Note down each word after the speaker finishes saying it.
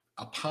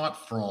apart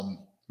from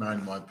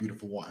marrying my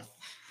beautiful wife,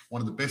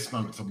 one of the best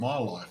moments of my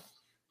life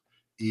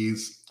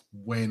is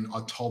when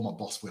I told my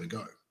boss where to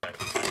go. So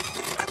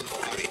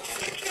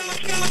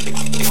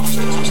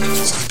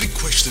the big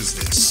question is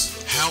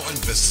this: how are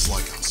investors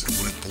like us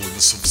who weren't born with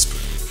a silver spoon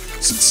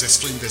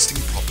successfully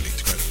investing in property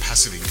to create a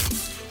passive income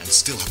and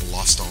still have a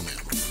lifestyle now?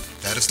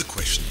 That is the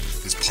question.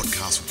 This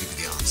podcast will give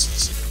you the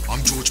answers. I'm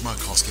George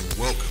Markowski and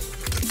welcome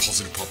to the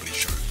Positive Property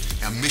Show.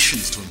 Our mission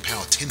is to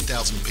empower 10,000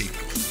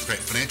 people to create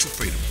financial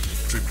freedom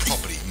through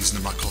property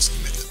using the Markowski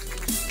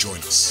method. Join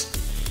us.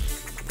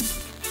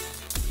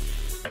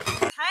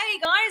 Hey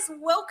guys,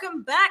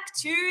 welcome back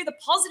to the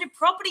Positive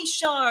Property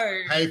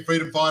Show. Hey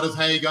Freedom Fighters,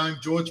 how you going?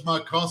 George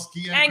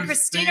Markowski and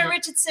Christina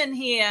Richardson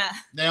here.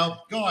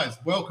 Now guys,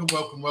 welcome.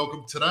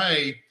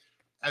 Today,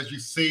 as you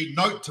see,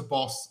 note to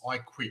boss, I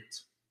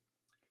quit.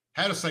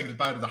 How to say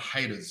goodbye to the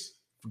haters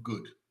for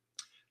good.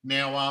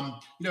 Now,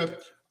 I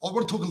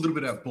want to talk a little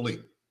bit about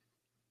bullying.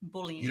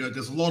 Bullying.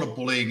 There's a lot of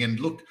bullying, and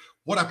look,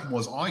 what happened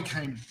was I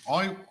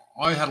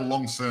had a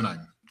long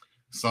surname.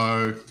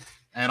 So,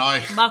 and I...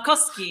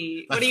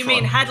 Markowski. What do you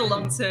mean had a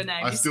long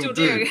surname? I you still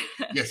do.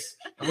 Yes.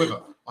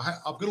 However,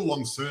 I've got a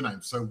long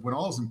surname. So when I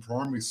was in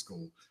primary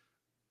school,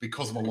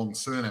 because of my long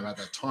surname at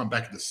that time,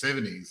 back in the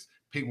 70s,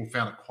 people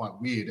found it quite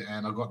weird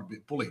and I got a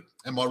bit bullied.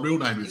 And my real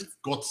name is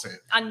Gotze.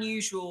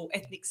 Unusual,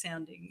 ethnic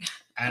sounding.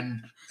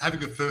 And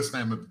having a first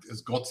name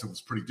as Gotze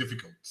was pretty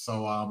difficult.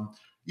 So,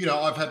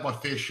 I've had my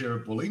fair share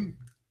of bullying.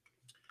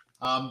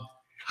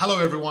 Hello,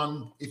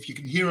 everyone. If you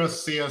can hear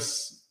us, see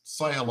us,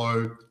 say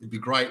hello. It'd be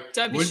great.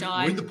 Don't be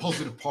shy. We're in the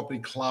Positive Property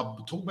Club.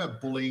 We're talking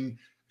about bullying.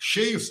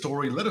 Share your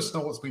story. Let us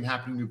know what's been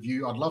happening with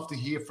you. I'd love to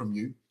hear from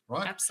you,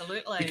 right?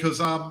 Absolutely. Because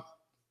so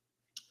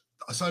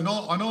I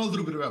know a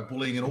little bit about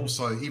bullying, and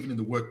also even in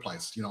the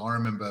workplace. I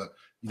remember,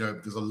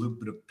 there's a little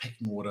bit of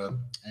pecking order,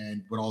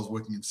 and when I was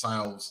working in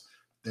sales,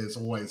 there's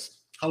always,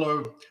 I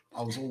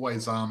was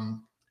always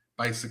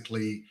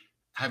basically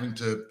having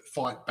to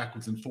fight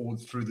backwards and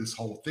forwards through this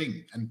whole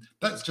thing. And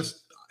that's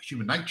just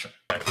human nature.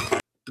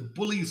 The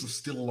bullies are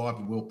still alive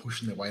and well,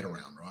 pushing their weight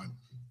around, right?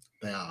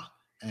 They are.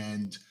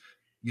 And,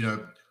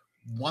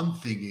 one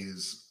thing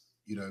is,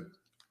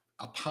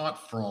 apart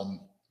from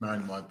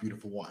marrying my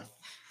beautiful wife,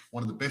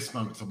 one of the best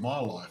moments of my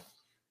life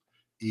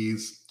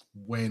is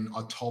when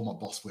I told my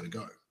boss where to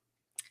go.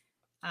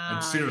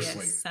 And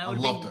seriously, yes, I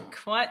loved it.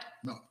 Quite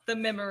the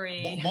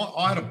memory.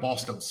 I had a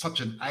boss that was such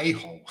an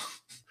a-hole,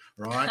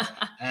 right?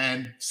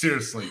 And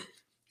seriously,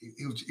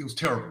 it was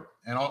terrible.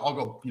 And I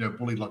got,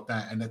 bullied like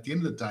that. And at the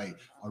end of the day,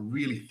 I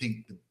really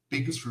think the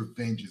biggest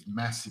revenge is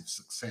massive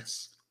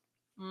success.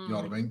 You know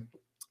what I mean?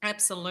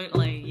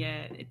 Absolutely.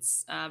 Yeah.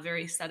 It's a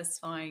very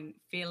satisfying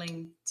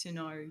feeling to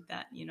know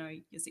that,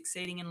 you're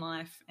succeeding in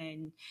life,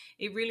 and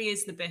it really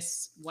is the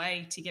best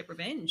way to get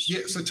revenge.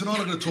 Yeah. So tonight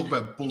I'm going to talk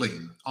about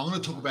bullying. I'm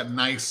going to talk about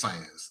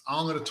naysayers.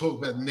 I'm going to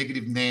talk about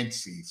negative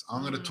Nancys.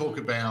 I'm going to talk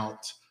about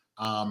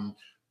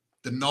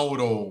the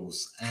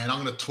know-it-alls. And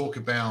I'm going to talk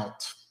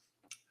about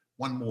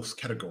one more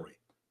category,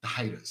 the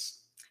haters.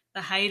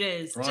 The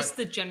haters, right? Just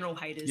the general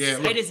haters. Yeah,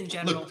 haters in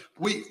general. Look,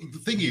 the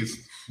thing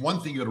is, one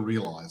thing you got to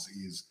realize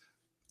is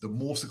the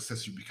more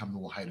success you become, the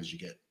more haters you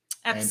get.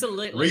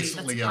 Absolutely. And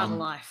recently, that's part of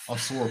life. I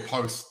saw a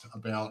post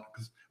about,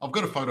 because I've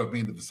got a photo of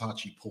me in the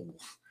Versace pool.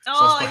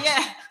 Oh,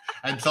 yeah.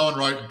 And someone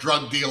wrote,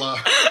 drug dealer.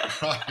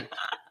 Right.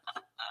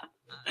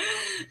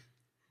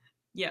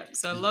 Yeah,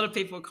 so a lot of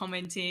people are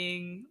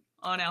commenting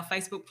on our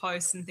Facebook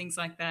posts and things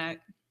like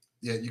that.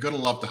 Yeah, you got to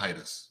love the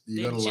haters.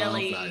 You got to love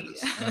the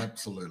haters.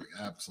 Absolutely.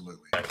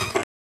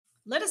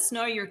 Let us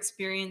know your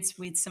experience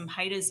with some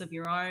haters of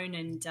your own,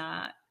 and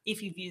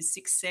if you've used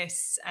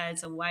success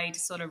as a way to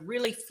sort of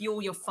really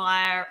fuel your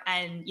fire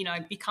and,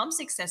 become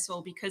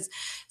successful, because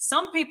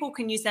some people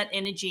can use that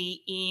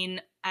energy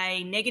in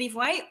a negative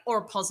way or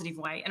a positive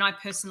way. And I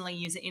personally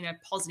use it in a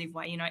positive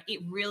way. It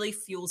really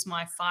fuels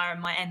my fire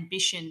and my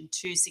ambition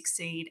to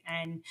succeed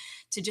and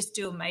to just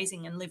do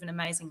amazing and live an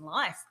amazing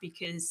life,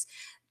 because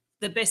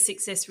the best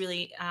success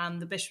really,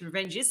 the best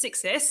revenge is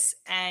success.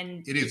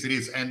 And it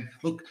is. And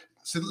look,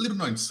 it's a little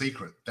known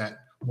secret that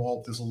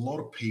while there's a lot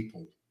of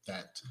people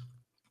that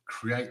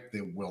create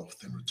their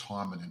wealth and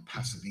retirement and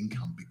passive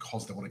income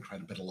because they want to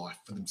create a better life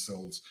for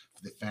themselves,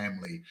 for their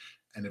family,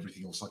 and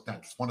everything else like that.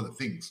 It's one of the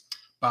things.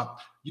 But,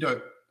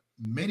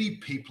 many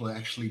people are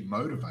actually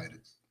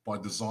motivated by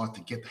desire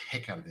to get the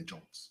heck out of their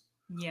jobs.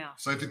 Yeah.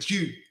 So if it's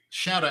you,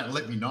 shout out and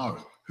let me know.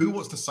 Who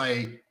wants to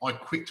say, I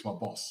quit to my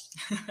boss?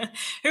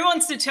 Who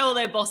wants to tell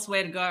their boss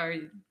where to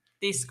go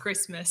this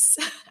Christmas?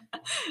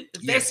 The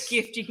best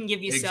gift you can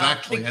give yourself.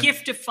 Exactly. The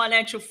gift of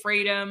financial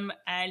freedom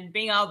and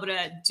being able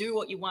to do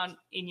what you want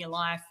in your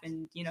life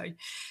and,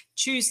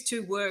 choose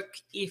to work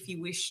if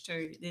you wish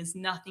to. There's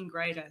nothing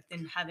greater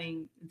than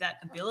having that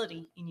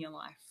ability in your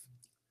life.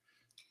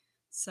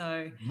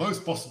 So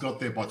most bosses got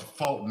there by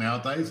default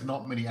nowadays,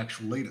 not many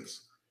actual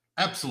leaders.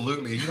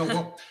 Absolutely. You know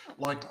what?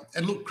 Like,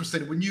 and look,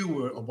 Christina, when you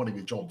were on one of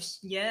your jobs,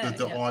 Yeah,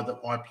 the yeah.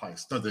 eye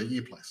place, no, the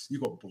ear place, you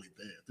got bullied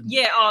there, didn't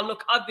you? Yeah. Oh,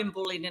 look, I've been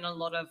bullied in a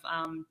lot of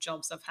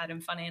jobs I've had,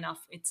 and funny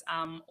enough, it's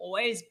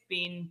always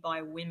been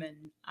by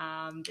women.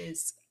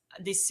 There's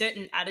this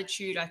certain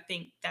attitude, I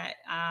think, that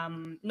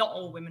not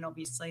all women,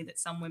 obviously, that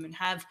some women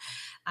have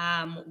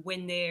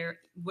when they're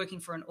working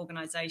for an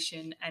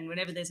organisation, and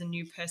whenever there's a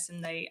new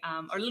person, they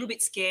are a little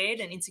bit scared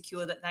and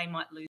insecure that they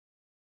might lose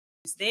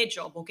their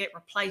job or get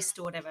replaced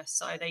or whatever.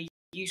 So they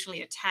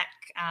usually attack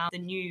the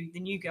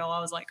new girl. I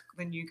was like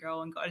the new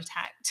girl and got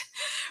attacked.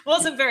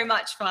 Wasn't very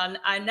much fun.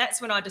 And that's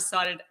when I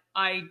decided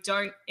I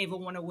don't ever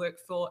want to work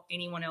for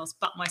anyone else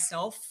but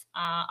myself.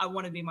 I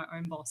want to be my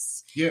own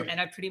boss. Yeah.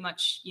 And I pretty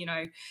much,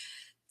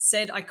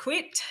 said I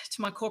quit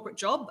to my corporate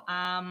job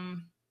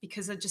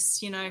because I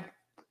just,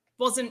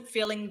 wasn't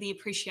feeling the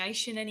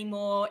appreciation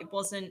anymore. It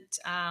wasn't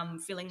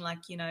feeling like,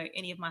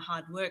 any of my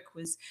hard work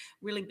was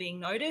really being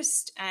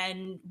noticed.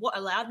 And what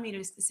allowed me to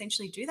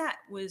essentially do that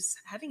was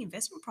having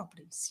investment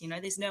properties.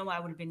 There's no way I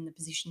would have been in the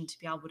position to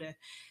be able to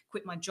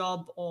quit my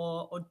job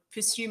or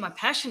pursue my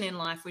passion in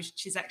life,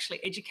 which is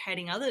actually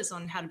educating others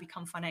on how to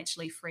become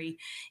financially free,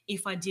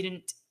 if I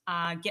didn't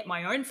get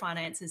my own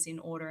finances in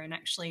order and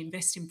actually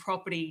invest in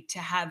property to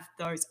have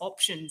those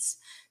options.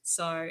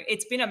 So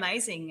it's been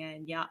amazing.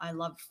 And yeah, I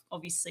love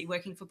obviously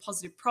working for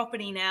Positive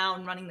Property now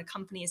and running the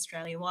company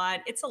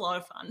Australia-wide. It's a lot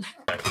of fun.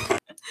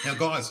 Now,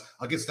 guys,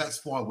 I guess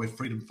that's why we're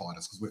freedom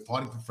fighters, because we're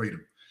fighting for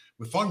freedom.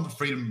 We're fighting for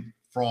freedom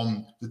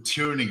from the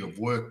tyranny of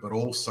work, but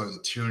also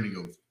the tyranny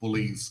of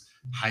bullies,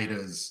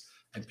 haters,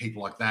 and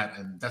people like that.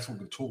 And that's what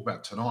we're going to talk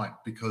about tonight,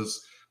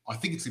 because I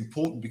think it's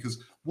important,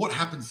 because what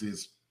happens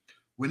is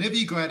whenever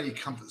you go out of your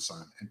comfort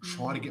zone and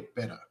try to get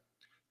better,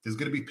 there's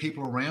going to be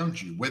people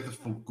around you, whether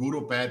for good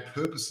or bad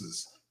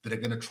purposes, that are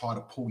going to try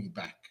to pull you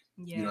back.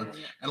 Yeah.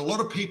 And a lot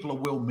of people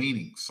are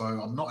well-meaning, so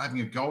I'm not having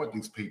a go at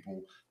these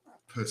people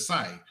per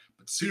se,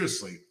 but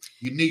seriously,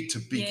 you need to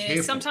be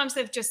careful. Sometimes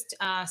they've just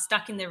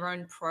stuck in their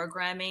own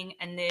programming,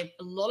 and a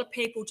lot of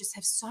people just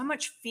have so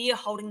much fear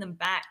holding them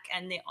back,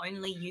 and they're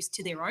only used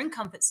to their own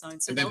comfort zone,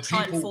 so they'll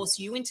try and force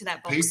you into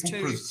that box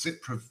too.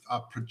 People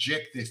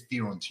project their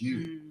fear onto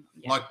you.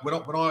 Like when I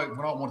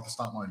wanted to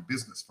start my own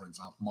business, for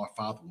example, my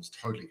father was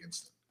totally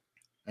against it,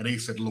 and he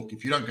said, "Look,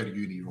 if you don't go to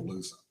uni, you're a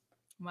loser."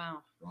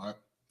 Wow. Right.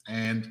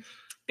 And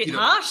bit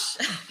harsh.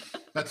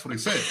 That's what he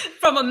said.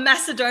 From a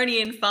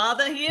Macedonian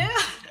father here.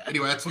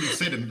 Anyway, that's what he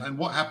said. And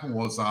what happened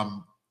was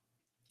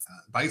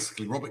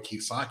basically Robert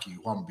Kiyosaki,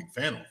 who I'm a big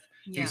fan of,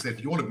 he said,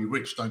 if you want to be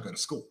rich, don't go to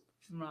school.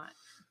 Right.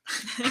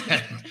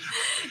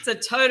 It's a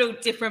total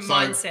different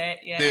mindset.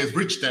 Yeah. There's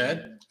rich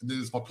dad, and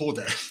there's my poor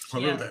dad, my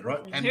real dad,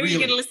 right? And who are you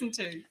going to listen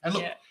to? And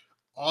look,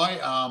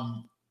 I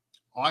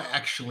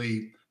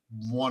actually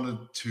wanted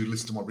to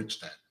listen to my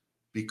rich dad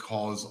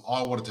because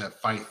I wanted to have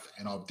faith,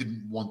 and I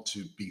didn't want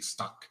to be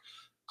stuck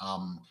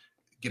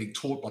getting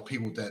taught by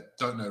people that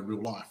don't know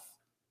real life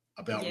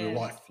about real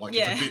life. Like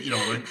it's a bit, you know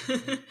what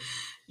I mean?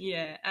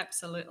 Yeah,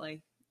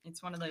 absolutely.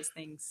 It's one of those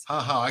things.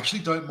 I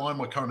actually don't mind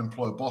my current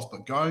employer boss,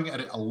 but going at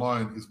it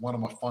alone is one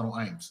of my final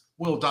aims.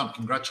 Well done.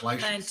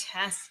 Congratulations.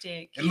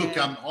 Fantastic. And look,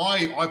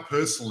 I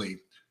personally,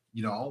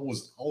 you know, I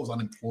was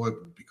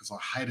unemployable because I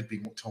hated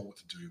being told what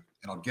to do.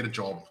 And I'd get a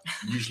job,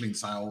 usually in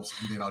sales,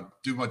 and then I'd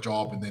do my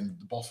job, and then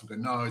the boss would go,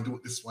 no, do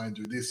it this way and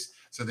do this.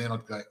 So then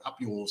I'd go, up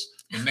yours,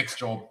 the next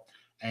job.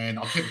 And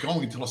I kept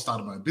going until I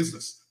started my own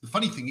business. The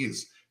funny thing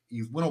is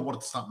when I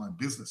wanted to start my own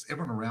business,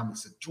 everyone around me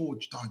said,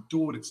 George, don't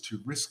do it. It's too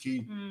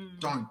risky.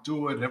 Don't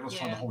do it. Everyone's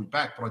trying to hold me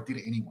back, but I did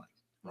it anyway,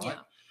 right? Yeah.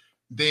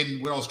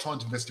 Then when I was trying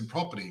to invest in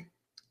property,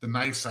 the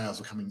naysayers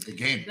were coming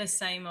again. The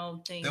same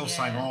old thing. They were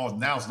saying, oh,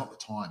 now's not the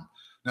time.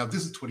 Now,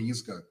 this is 20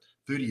 years ago,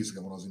 30 years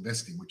ago when I was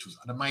investing, which was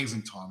an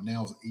amazing time.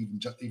 Now is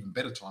even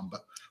better time.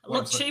 But a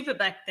lot cheaper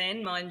back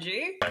then, mind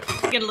you.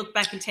 You're going to look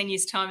back in 10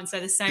 years' time and say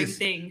the same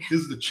thing.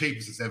 This is the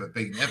cheapest it's ever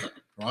been,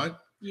 right?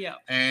 Yeah.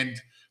 And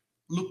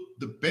look,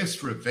 the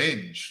best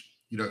revenge,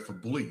 you know, for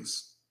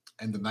bullies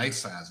and the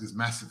naysayers is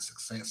massive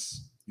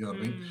success. You know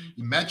what I mean?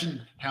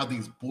 Imagine how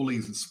these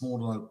bullies and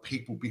small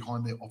people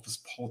behind their office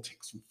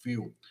politics will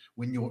feel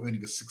when you're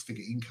earning a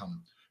six-figure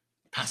income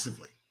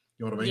passively.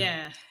 You know what I mean?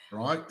 Yeah.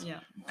 Right? Yeah.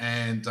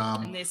 And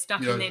they're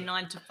stuck in their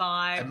 9 to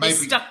 5. They're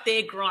stuck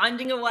there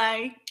grinding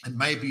away. And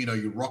maybe, you know,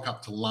 you rock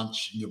up to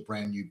lunch in your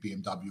brand new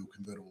BMW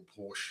convertible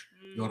Porsche.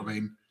 You know what I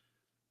mean?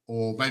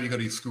 Or maybe you go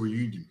to your school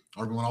reunion.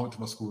 I remember when I went to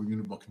my school reunion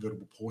with my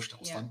convertible Porsche.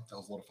 That was fun. That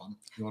was a lot of fun.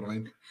 You know what I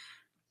mean?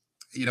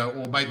 You know,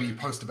 or maybe you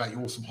post about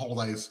your awesome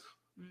holidays,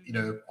 you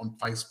know, on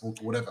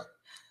Facebook or whatever.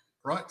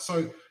 Right?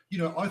 So, you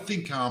know, I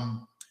think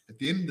at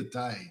the end of the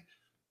day,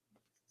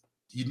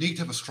 you need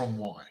to have a strong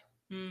why.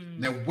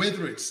 Now,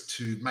 whether it's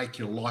to make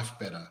your life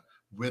better,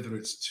 whether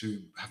it's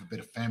to have a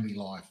better family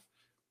life,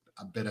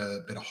 a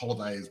better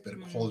holidays, better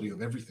quality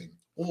of everything,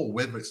 or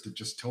whether it's to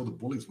just tell the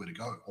bullies where to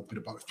go, or a bit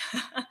of both. You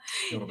know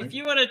what I mean? If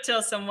you want to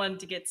tell someone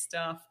to get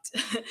stuffed,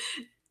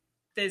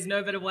 there's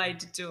no better way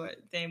to do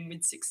it than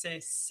with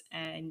success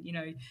and, you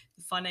know,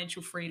 the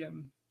financial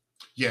freedom.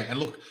 Yeah, and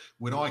look,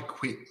 when I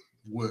quit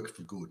work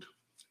for good,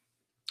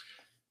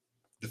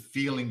 the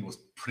feeling was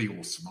pretty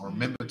awesome. I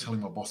remember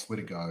telling my boss where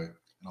to go,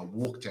 and I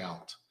walked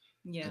out.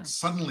 Yeah. And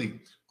suddenly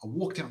I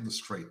walked out in the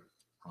street,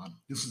 right?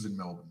 This was in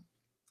Melbourne.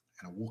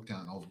 And I walked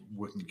out, and I was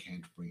working in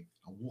Canterbury.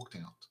 I walked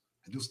out,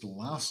 and this was the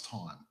last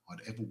time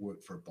I'd ever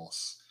worked for a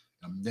boss.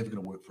 And I'm never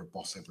going to work for a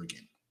boss ever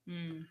again.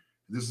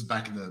 This is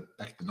back in the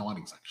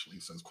 90s, actually,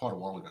 so it's quite a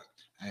while ago.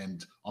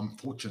 And I'm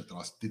fortunate that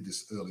I did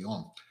this early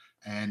on.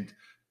 And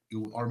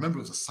I remember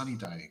it was a sunny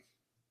day,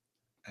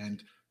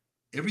 and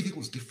everything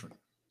was different.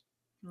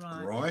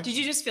 Right. Did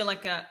you just feel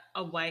like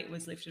a weight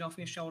was lifted off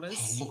your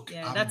shoulders? Oh, look,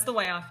 yeah, that's the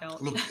way I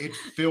felt. Look, it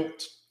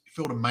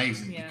felt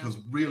amazing because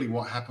really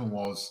what happened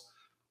was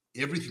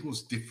everything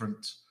was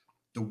different.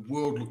 The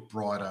world looked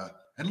brighter.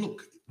 And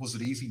look, was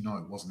it easy? No,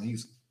 it wasn't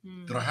easy.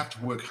 Did I have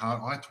to work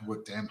hard? I had to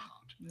work damn hard.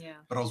 Yeah.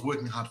 But I was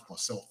working hard for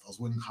myself. I was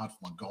working hard for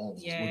my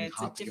goals. Yeah, I was working it's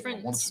hard a to get what I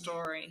different wanted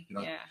story. To, you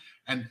know? Yeah.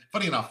 And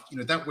funny enough,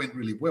 that went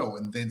really well.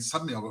 And then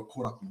suddenly I got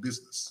caught up in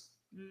business.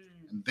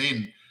 And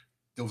then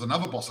there was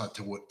another boss I had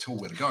to tell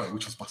where to go,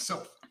 which was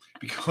myself,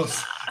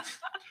 because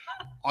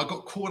I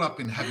got caught up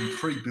in having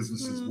 3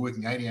 businesses,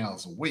 working 80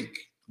 hours a week,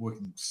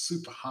 working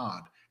super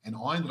hard, and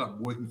I ended up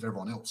working for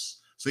everyone else.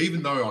 So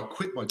even though I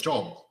quit my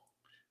job,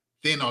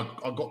 then I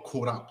got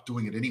caught up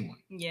doing it anyway.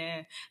 Yeah.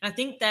 And I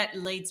think that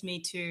leads me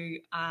to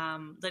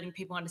letting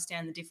people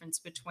understand the difference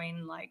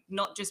between like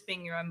not just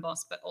being your own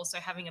boss, but also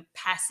having a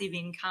passive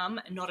income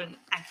and not an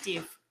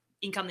active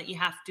income that you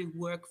have to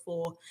work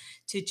for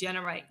to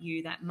generate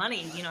you that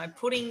money.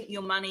 Putting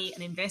your money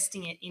and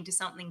investing it into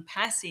something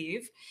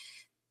passive,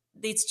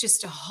 it's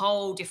just a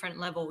whole different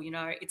level.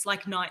 It's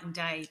like night and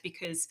day,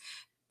 because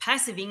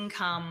passive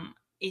income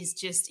is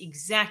just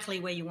exactly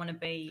where you want to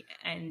be.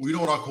 And you know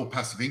what I call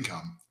passive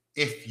income?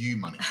 FU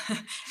money.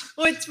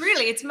 Well,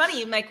 it's money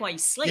you make while you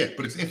sleep. Yeah,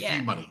 but it's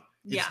FU money.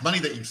 It's money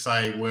that you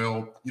say,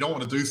 well, you don't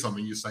want to do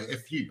something. You say,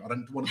 F you. I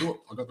don't want to do it.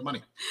 I got the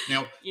money.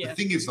 Now, the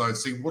thing is, though,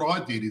 see, what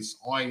I did is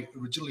I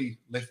originally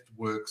left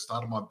work,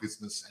 started my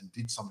business, and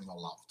did something I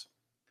loved.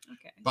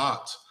 Okay.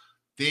 But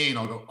then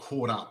I got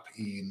caught up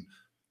in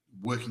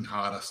working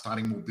harder,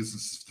 starting more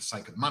businesses for the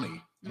sake of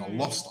money, and I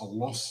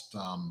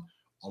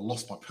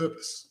lost my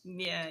purpose.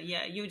 Yeah.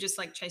 You were just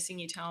like chasing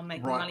your tail,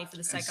 making money for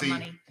the sake of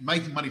money.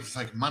 Making money for the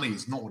sake of money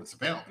is not what it's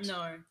about.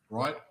 No.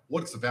 Right?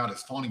 What it's about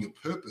is finding your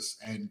purpose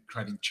and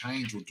creating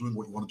change or doing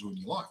what you want to do in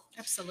your life.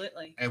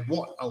 Absolutely. And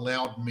what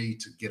allowed me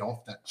to get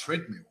off that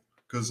treadmill,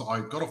 because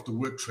I got off the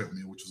work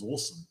treadmill, which was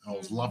awesome. I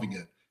was loving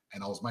it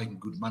and I was making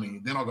good money.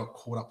 Then I got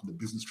caught up in the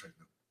business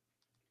treadmill,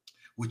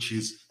 which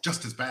is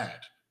just as bad.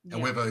 Yeah.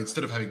 However,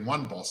 instead of having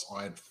one boss,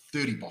 I had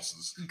 30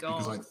 bosses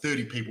because I had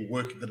 30 people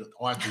working that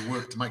I had to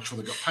work to make sure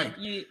they got paid.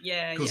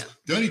 Because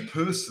the only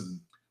person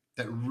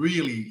that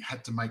really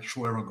had to make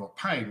sure everyone got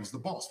paid was the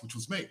boss, which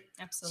was me.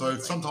 Absolutely.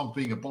 So sometimes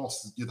being a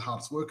boss, you're the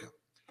hardest worker.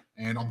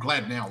 And I'm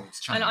glad now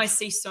it's changed. And I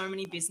see so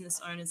many business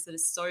owners that are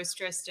so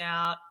stressed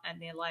out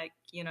and they're like,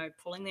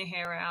 pulling their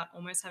hair out,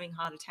 almost having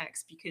heart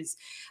attacks, because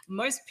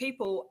most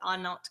people are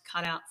not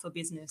cut out for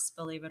business,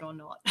 believe it or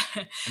not.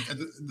 and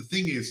the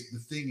thing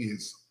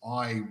is,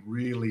 I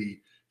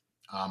really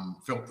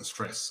felt the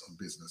stress of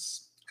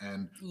business.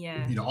 And,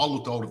 I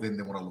looked older then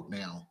than what I look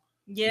now.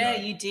 Yeah,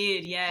 you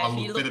did. Yeah. If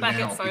you look back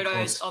at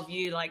photos of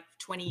you like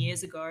 20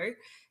 years ago,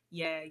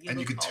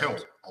 you can tell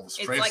I was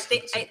stressed.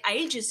 It's like it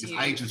ages you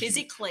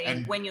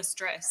physically when you're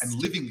stressed.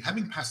 And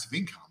having passive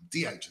income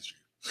de-ages you.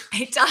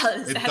 It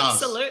does.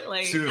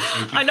 Absolutely.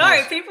 Seriously. I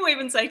know. People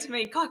even say to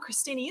me, God,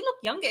 Christina, you look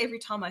younger every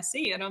time I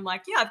see you. And I'm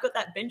like, yeah, I've got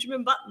that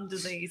Benjamin Button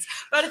disease.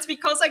 But it's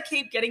because I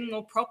keep getting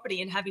more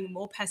property and having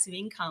more passive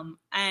income.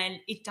 And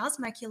it does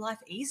make your life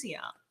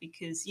easier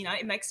because,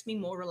 it makes me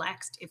more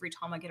relaxed every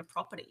time I get a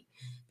property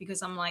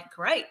because I'm like,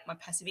 great, my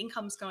passive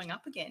income's going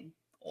up again.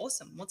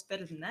 Awesome. What's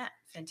better than that?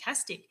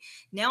 Fantastic.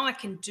 Now I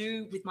can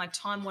do with my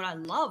time what I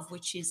love,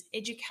 which is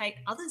educate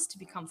others to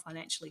become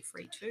financially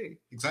free too.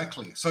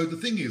 Exactly. So the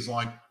thing is,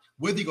 like,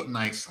 whether you got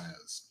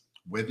naysayers,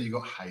 whether you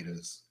got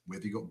haters,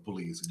 whether you got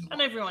bullies in your life.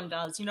 And everyone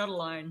does. You're not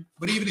alone.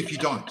 But even if you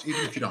don't,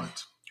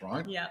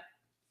 right? Yeah.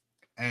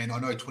 And I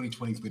know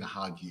 2020 has been a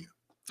hard year.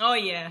 Oh,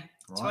 yeah.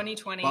 Right?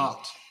 2020.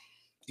 But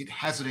it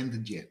hasn't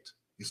ended yet.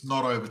 It's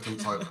not over till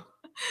it's over.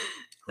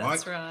 Right?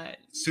 That's right.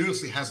 It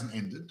seriously hasn't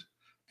ended.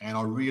 And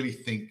I really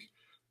think,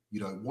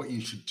 what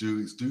you should do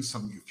is do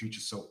something your future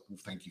self will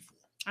thank you for.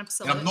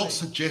 Absolutely. And I'm not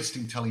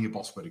suggesting telling your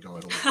boss where to go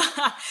at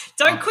all.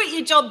 Don't quit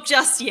your job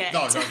just yet.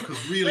 No,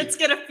 because really. Let's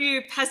get a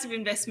few passive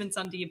investments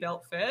under your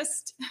belt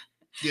first.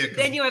 Yeah.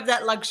 Then you have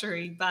that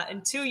luxury. But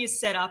until you're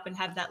set up and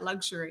have that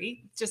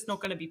luxury, it's just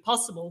not going to be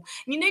possible.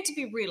 And you need to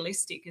be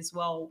realistic as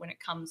well when it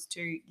comes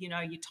to, your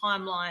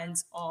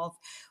timelines of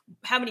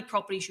how many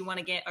properties you want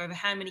to get over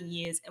how many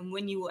years and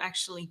when you will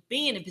actually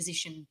be in a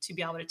position to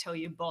be able to tell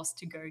your boss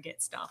to go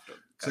get stuff.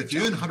 So if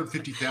you earn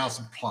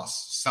 150,000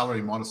 plus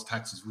salary minus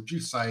taxes, would you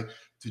say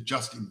to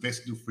just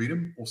invest in your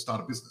freedom or start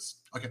a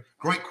business? Okay,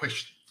 great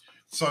question.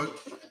 So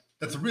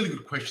that's a really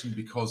good question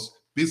because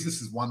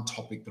business is one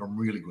topic that I'm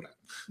really good at.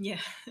 Yeah.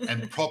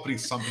 And property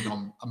is something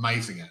I'm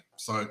amazing at.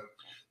 So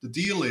the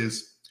deal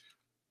is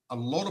a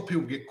lot of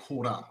people get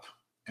caught up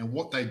and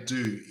what they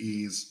do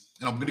is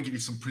and I'm going to give you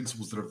some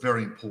principles that are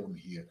very important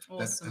here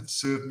Awesome. that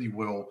served me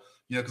well.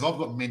 You know, because I've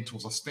got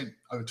mentors. I spent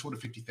over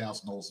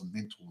 $250,000 on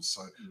mentors,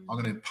 so I'm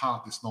going to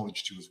impart this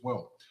knowledge to you as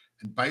well.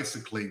 And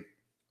basically,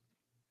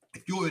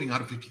 if you're earning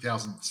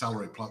 150,000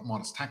 salary plus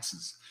minus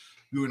taxes,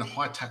 you're in a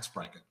high tax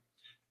bracket,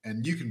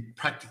 and you can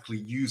practically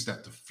use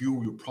that to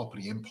fuel your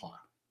property empire,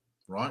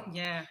 right?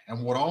 Yeah.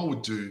 And what I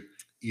would do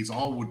is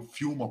I would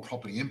fuel my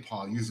property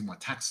empire using my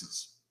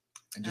taxes,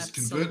 and just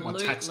convert my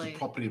tax to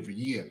property every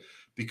year.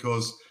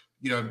 Because,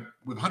 you know,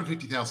 with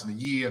 150,000 a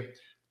year,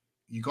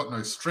 you got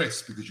no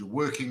stress because you're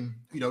working.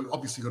 You know,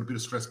 obviously you got a bit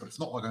of stress, but it's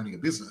not like owning a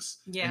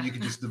business. Yeah. And you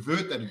can just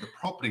divert that into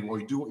property while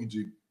you do what you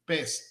do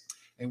best.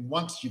 And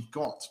once you've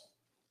got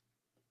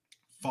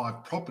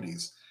 5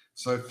 properties,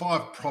 so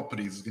 5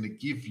 properties is going to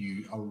give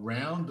you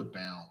around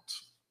about,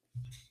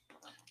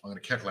 I'm going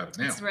to calculate it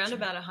now. It's around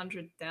about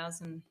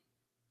 100,000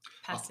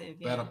 passive.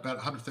 About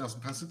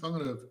 100,000 passive. I'm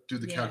going to do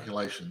the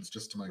calculations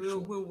just to make sure.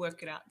 We'll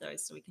work it out though,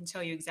 so we can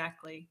tell you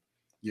exactly.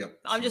 Yep.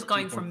 I'm just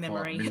going from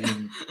memory.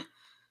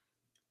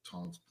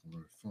 Times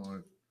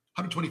 0.5.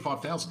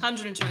 125,000.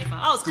 125.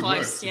 I was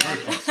close. Yeah.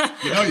 Close.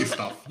 You know your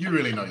stuff. You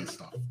really know your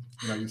stuff.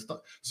 You know your stuff.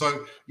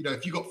 So, you know,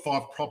 if you've got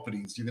 5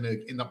 properties, you're going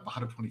to end up with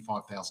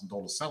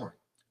 $125,000 salary.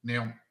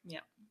 Now,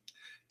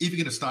 if you're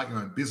going to start your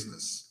own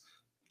business,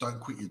 don't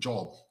quit your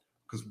job,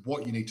 because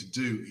what you need to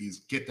do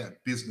is get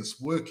that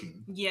business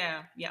working.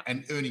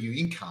 And earning your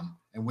income.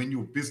 And when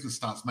your business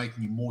starts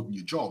making you more than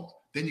your job,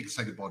 then you can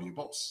say goodbye to your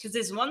boss. Because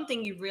there's one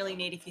thing you really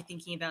need if you're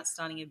thinking about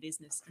starting a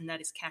business, and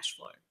that is cash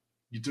flow.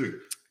 You do.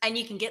 And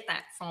you can get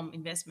that from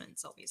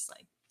investments, obviously.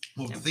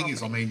 Well, the thing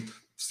is, I mean,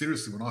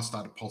 seriously, when I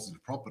started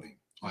Positive Property,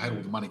 I had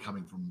all the money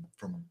coming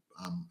from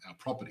our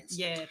properties.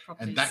 Yeah,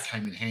 properties. And that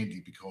came in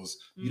handy because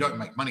you don't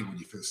make money when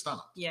you first start.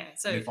 Yeah.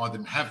 So and if I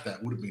didn't have that,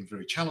 it would have been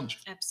very challenging.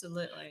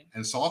 Absolutely.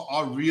 And so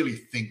I really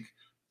think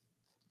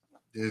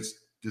there's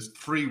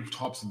 3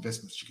 types of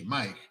investments you can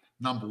make.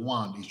 Number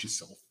 1 is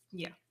yourself.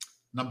 Yeah.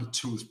 Number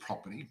 2 is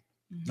property.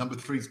 Number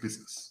 3 is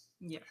business.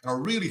 Yeah. And I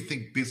really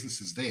think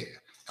business is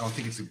there. And I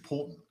think it's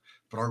important.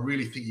 But I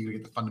really think you're going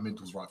to get the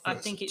fundamentals right first.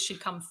 I think it should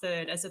come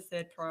third, as a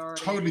third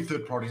priority. Totally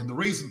third priority. And the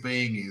reason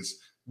being is,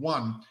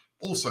 1,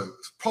 also,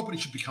 property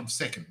should become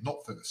second, not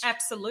first.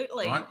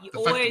 Absolutely. Right? You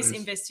always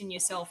invest in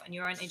yourself and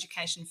your own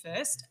education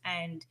first.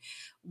 And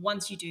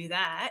once you do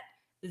that,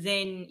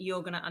 then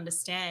you're going to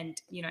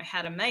understand, you know,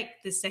 how to make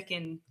the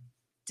second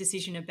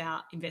decision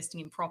about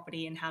investing in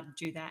property and how to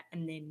do that.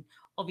 And then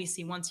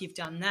obviously once you've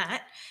done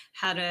that,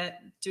 how to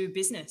do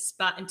business.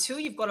 But until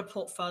you've got a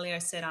portfolio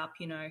set up,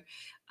 you know,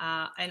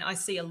 and I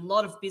see a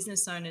lot of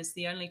business owners,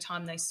 the only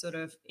time they sort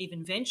of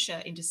even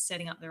venture into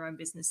setting up their own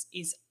business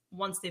is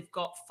once they've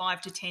got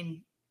 5 to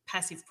 10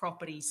 passive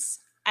properties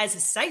as a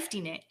safety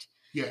net.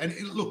 Yeah. And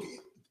look,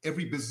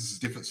 every business is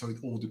different, so it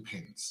all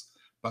depends.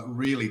 But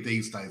really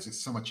these days,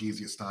 it's so much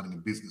easier starting a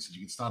business. You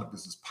can start a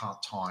business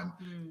part-time,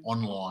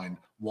 online,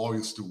 while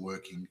you're still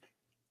working,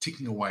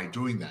 ticking away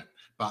doing that.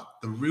 But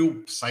the real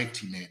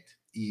safety net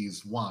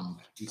is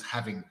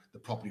having the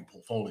property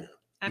portfolio.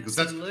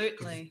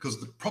 Absolutely. Because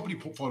the property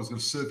portfolio is going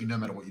to serve you no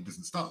matter what your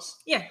business does.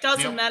 Yeah, it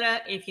doesn't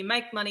matter if you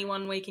make money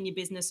one week in your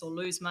business or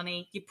lose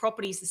money, your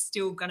properties are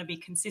still going to be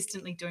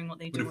consistently doing what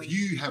they're doing. But if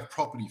you have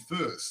property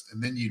first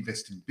and then you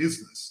invest in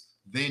business,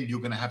 then you're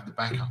going to have the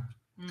backup.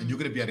 And you're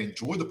going to be able to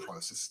enjoy the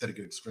process instead of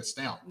getting stressed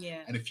out. Yeah.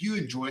 And if you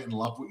enjoy it and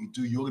love what you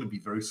do, you're going to be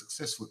very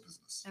successful at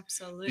business.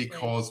 Absolutely.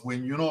 Because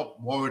when you're not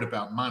worried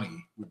about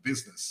money with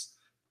business,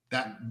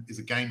 that is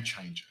a game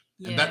changer.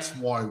 Yeah. And that's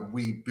why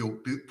we built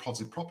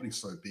Positive Property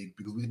so big,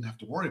 because we didn't have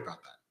to worry about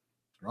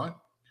that, right?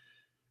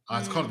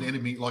 It's kind of the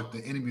enemy, like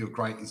the enemy of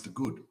great is the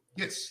good.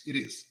 Yes, it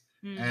is.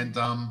 And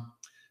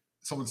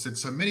someone said,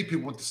 so many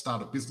people want to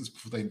start a business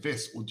before they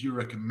invest, or do you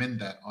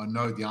recommend that? I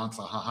know the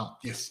answer. Haha.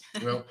 Yes.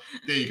 Well,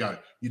 there you go.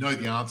 You know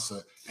the answer.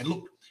 And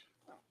look,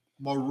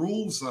 my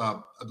rules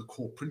are the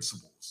core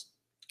principles.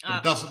 But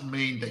it doesn't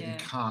mean that you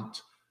can't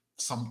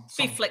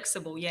be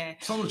flexible. Yeah.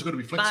 Someone's got to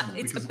be flexible. But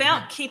it's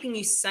about keeping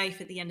you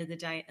safe at the end of the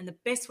day. And the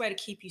best way to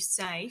keep you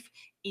safe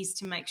is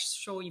to make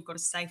sure you've got a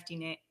safety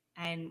net.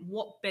 And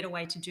what better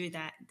way to do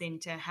that than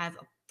to have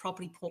a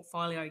property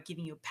portfolio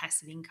giving you a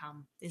passive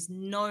income? There's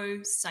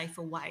no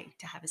safer way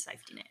to have a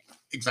safety net.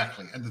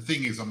 Exactly. And the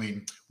thing is, I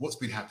mean, what's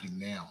been happening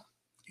now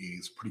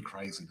is pretty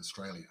crazy in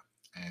Australia.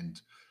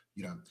 And,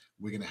 you know,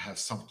 we're going to have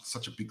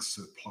such a big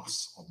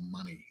surplus of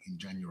money in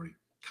January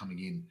coming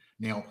in.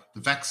 Now,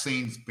 the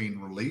vaccine's been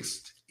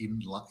released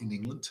in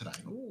England today.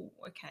 Oh,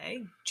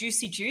 okay.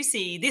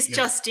 Juicy. This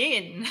just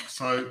in.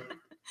 So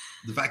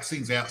the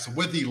vaccine's out. So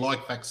whether you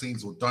like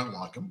vaccines or don't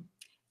like them,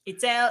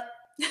 it's out.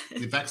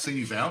 The vaccine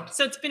is out.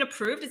 So it's been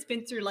approved. It's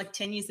been through like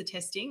 10 years of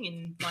testing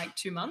in like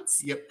 2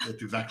 months. Yep,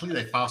 exactly.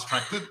 They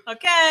fast-tracked it.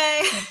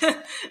 Okay.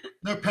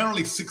 No,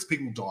 apparently 6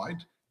 people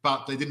died,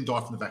 but they didn't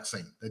die from the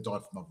vaccine. They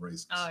died from other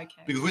reasons. Oh,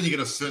 okay. Because when you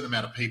get a certain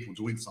amount of people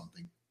doing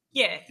something,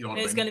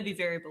 there's going to be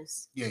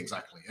variables. Yeah,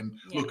 exactly. And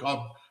look,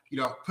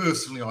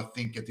 personally, I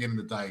think at the end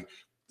of the day,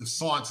 the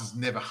science is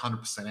never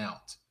 100%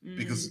 out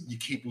because you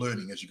keep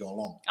learning as you go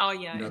along. Oh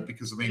yeah. You know,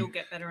 because it'll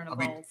get better and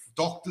evolve. I mean,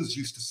 doctors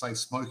used to say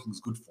smoking is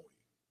good for you.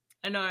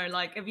 I know,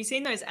 like, have you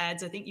seen those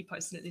ads? I think you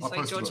posted it this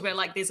week, George, where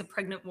like there's a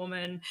pregnant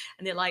woman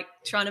and they're like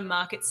trying to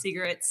market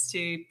cigarettes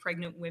to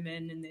pregnant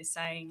women, and they're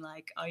saying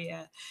like, oh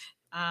yeah,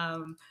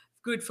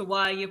 good for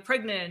while you're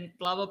pregnant,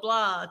 blah blah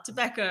blah,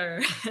 tobacco,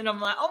 and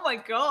I'm like, oh my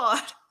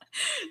god,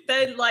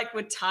 they like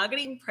were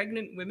targeting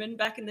pregnant women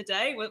back in the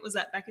day. What was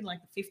that, back in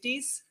like the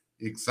 50s?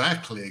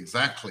 Exactly.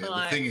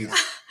 Like, the thing is,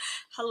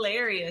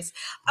 hilarious.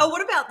 Oh,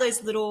 what about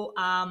those little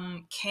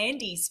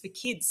candies for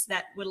kids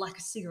that were like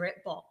a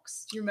cigarette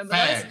box? Do you remember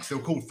fags? those? They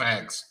were called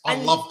fags. I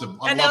loved them.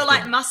 And they were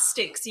like must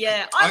sticks.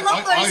 Yeah, I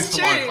love those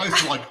too.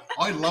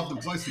 I loved them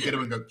because I used to get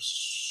them and go.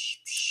 Psh,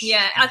 psh,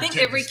 yeah, I think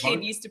every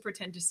kid used to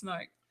pretend to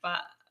smoke,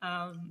 but.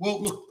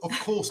 Well, look, of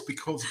course,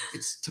 because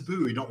it's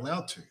taboo. You're not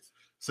allowed to.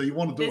 So you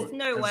want to do There's it.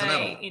 no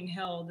way in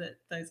hell that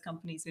those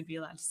companies would be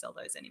allowed to sell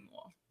those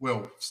anymore.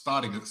 Well,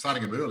 starting them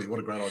early, what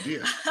a great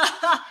idea.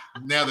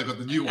 Now they've got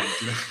the new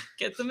ones. You know?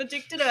 Get them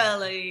addicted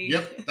early.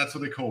 Yep, that's what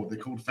they're called. They're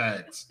called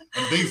fags.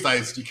 And these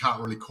days, you can't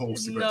really call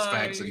cigarettes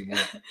fags anymore.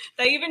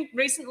 They even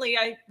recently,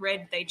 I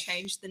read, they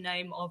changed the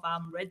name of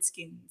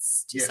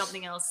Redskins to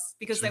something else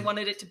because they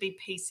wanted it to be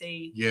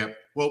PC. Yeah.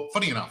 Well,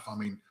 funny enough, I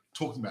mean,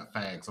 talking about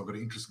fags, I've got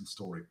an interesting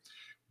story.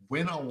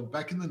 When I was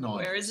back in the 90s.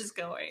 Where is this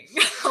going?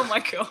 Oh my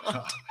God.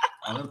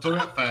 I'm going to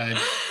talk about fags.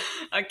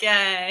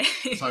 Okay.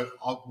 So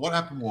what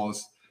happened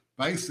was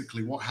I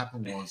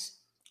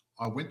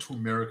went to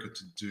America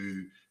to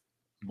do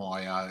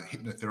my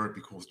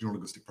hypnotherapy course,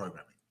 neurolinguistic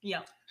programming.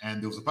 Yeah.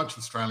 And there was a bunch of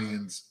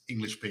Australians,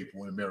 English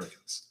people, and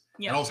Americans.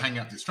 Yeah. And I was hanging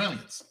out with the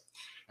Australians.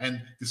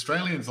 And the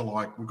Australians are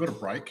like, we've got a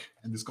break.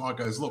 And this guy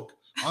goes, look,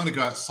 I'm going to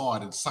go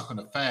outside and suck on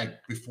a fag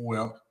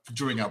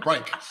during our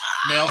break.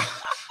 Now,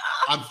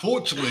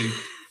 unfortunately,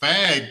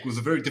 fag was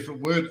a very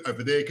different word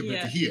over there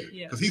compared to here,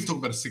 because he's talking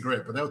about a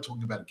cigarette, but they were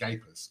talking about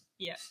gapers.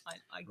 Yeah,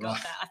 I got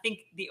that. I think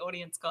the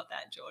audience got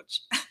that,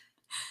 George.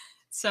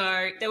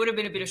 So there would have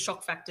been a bit of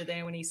shock factor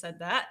there when he said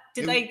that.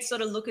 Did they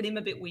sort of look at him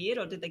a bit weird,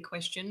 or did they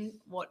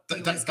question what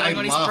he was going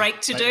on his break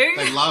to do?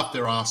 They laughed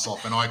their ass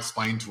off, and I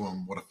explained to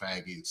them what a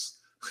fag is.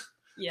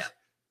 Yeah.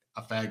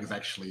 A fag is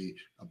actually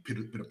a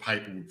bit of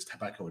paper with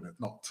tobacco in it,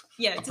 not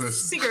it's a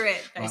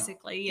cigarette,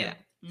 basically. Yeah.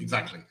 Mm-hmm.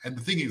 Exactly. And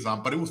the thing is,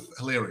 but it was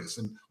hilarious.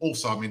 And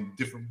also, I mean,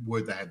 different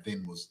word they had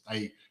then was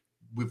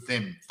with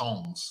them,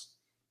 thongs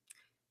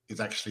is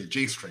actually a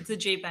G-string. It's a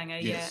G-banger,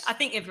 yes. I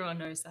think everyone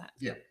knows that.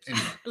 Yeah.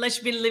 Anyway. Unless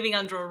you've been living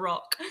under a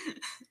rock.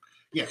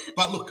 Yeah.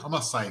 But look, I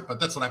must say, but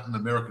that's what happened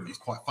in America. It was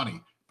quite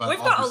funny. But we've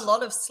got a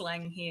lot of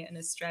slang here in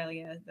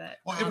Australia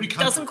that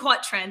doesn't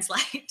quite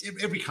translate.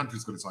 Every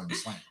country's got its own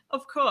slang.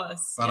 Of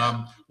course.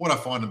 But what I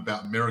find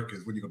about America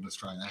is when you've got an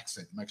Australian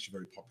accent, it makes you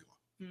very popular.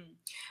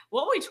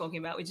 What were we talking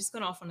about? We've just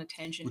gone off on a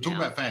tangent. We're talking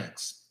about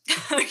fags.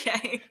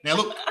 Okay. Now,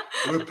 look,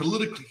 we're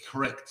politically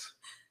correct.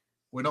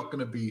 We're not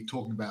going to be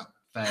talking about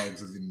fags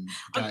as in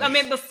gay. I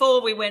meant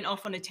before we went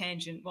off on a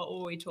tangent, what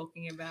were we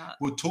talking about?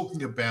 We're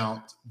talking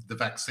about the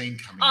vaccine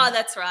coming out. Oh,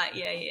 that's right.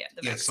 Yeah.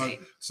 The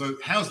vaccine. So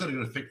how's that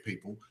going to affect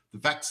people? The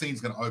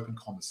vaccine's going to open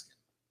commerce again.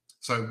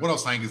 So what I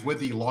was saying is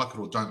whether you like it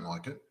or don't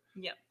like it,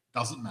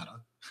 doesn't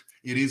matter.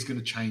 It is going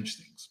to change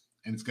things.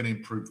 And it's going to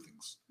improve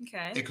things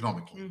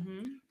economically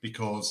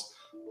because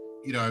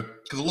a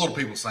lot of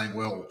people are saying,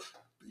 well,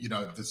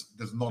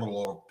 there's not a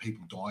lot of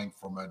people dying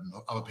from it, and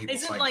other people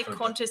isn't like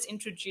Qantas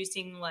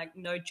introducing like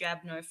no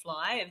jab, no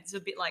fly? It's a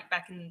bit like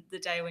back in the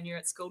day when you're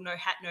at school, no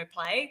hat, no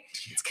play.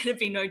 It's going to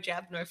be no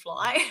jab, no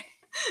fly.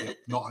 Yeah,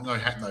 not no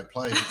hat, no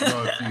play. I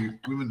know a few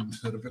women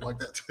that are a bit like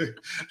that too.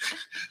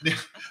 Now,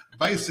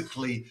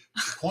 basically,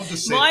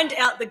 Qantas said, mind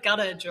out the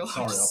gutter, George.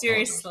 Sorry,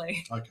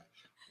 seriously. Okay.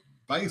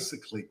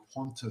 Basically,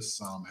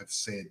 Qantas have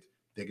said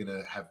they're going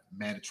to have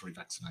mandatory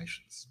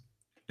vaccinations.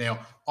 Now,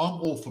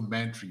 I'm all for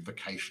mandatory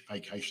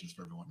vacations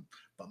for everyone,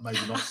 but maybe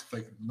not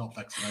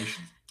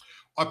vaccinations.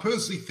 I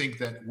personally think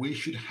that we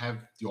should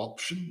have the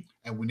option,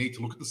 and we need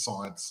to look at the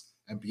science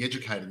and be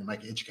educated and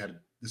make an educated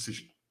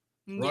decision.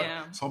 Right?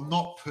 Yeah. So I'm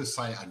not per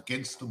se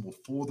against them or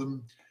for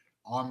them.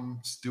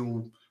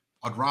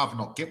 I'd rather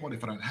not get one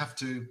if I don't have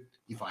to.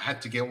 If I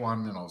had to get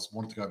one and I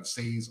wanted to go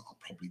overseas, I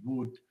probably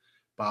would.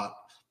 But,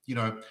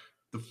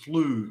 the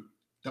flu,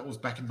 that was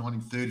back in the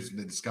 1930s when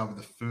they discovered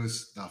the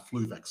first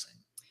flu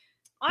vaccine.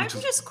 I'm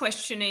just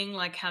questioning,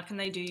 like, how can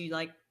they do,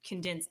 like,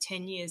 condense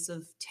 10 years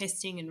of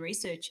testing and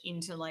research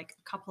into, like,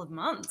 a couple of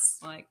months?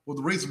 Like, well,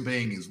 the reason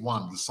being is,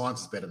 one, the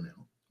science is better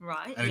now.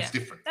 Right. And it's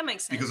different. That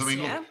makes sense. Because,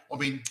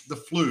 the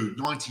flu,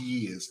 90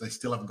 years, they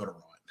still haven't got it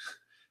right.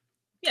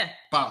 Yeah,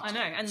 but I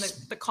know. And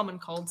the common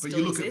cold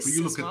still exists. But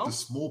you look at the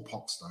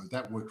smallpox, though,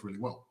 that worked really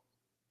well.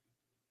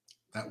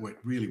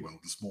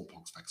 The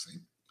smallpox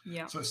vaccine.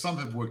 Yeah. So some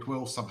have worked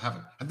well, some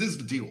haven't. And this is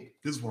the deal.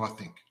 This is what I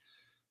think.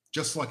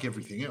 Just like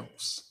everything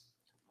else,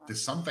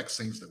 there's some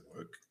vaccines that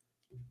work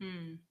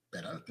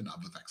better than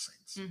other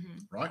vaccines,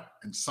 right?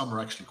 And some are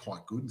actually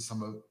quite good and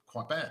some are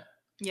quite bad.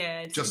 Yeah,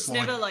 it's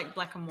never like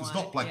black and white. It's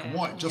not black and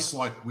white, just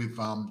like with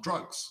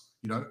drugs.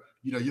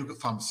 you look at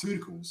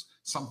pharmaceuticals.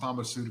 Some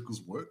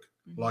pharmaceuticals work,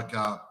 like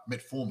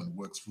metformin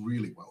works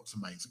really well. It's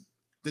amazing.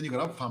 Then you've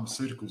got other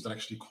pharmaceuticals that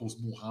actually cause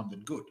more harm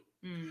than good.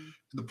 And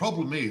the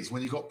problem is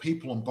when you've got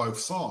people on both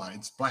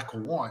sides, black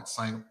or white,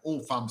 saying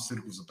all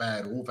pharmaceuticals are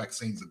bad, all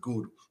vaccines are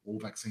good, all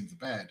vaccines are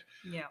bad.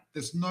 Yeah.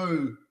 There's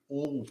no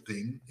all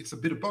thing. It's a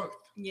bit of both.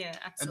 Yeah,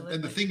 absolutely.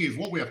 And the thing is,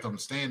 what we have to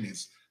understand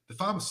is the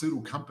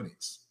pharmaceutical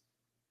companies,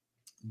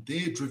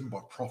 they're driven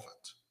by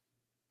profit,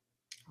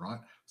 right?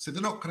 So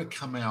they're not going to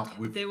come out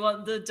with... They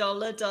want the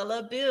dollar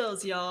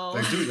bills, y'all.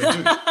 They do.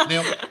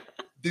 Now,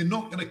 they're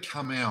not going to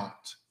come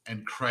out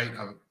and create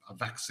a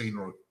vaccine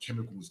or a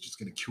chemical that's just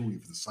going to kill you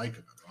for the sake of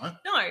it, right?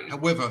 No.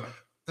 However,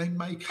 they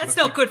may cut... That's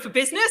not good for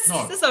business.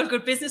 No. That's not a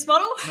good business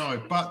model.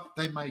 No, but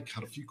they may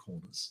cut a few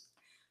corners.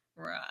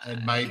 Right.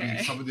 And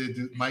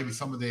maybe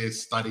some of their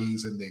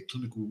studies and their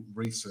clinical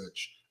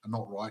research are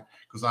not right.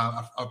 Because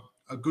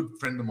a good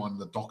friend of mine,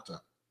 the doctor,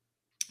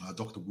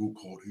 Dr.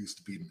 Wilcourt, who used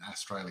to be in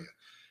Australia,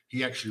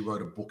 he actually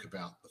wrote a book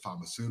about the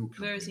pharmaceutical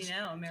companies. Where is he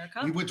now?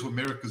 America? He went to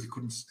America because he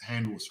couldn't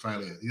handle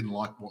Australia. He didn't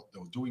like what they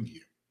were doing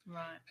here.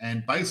 Right.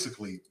 And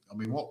basically, I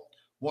mean,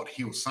 what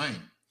he was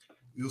saying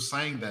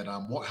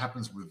that what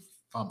happens with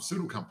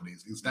pharmaceutical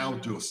companies is they'll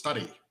do a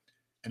study,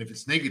 and if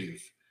it's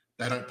negative,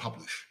 they don't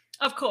publish.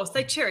 Of course,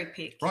 they cherry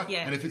pick. Right.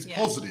 Yeah. And if it's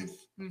positive,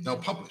 they'll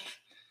publish.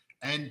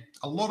 And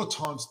a lot of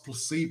times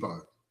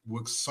placebo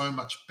works so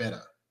much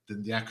better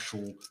than the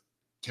actual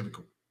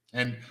chemical.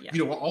 And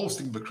you know what? I was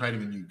thinking of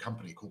creating a new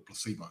company called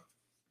Placebo,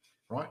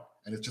 right?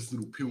 And it's just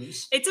little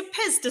pills. It's a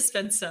Pez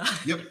dispenser.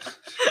 Yep.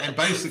 And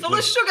basically full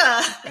of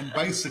sugar. And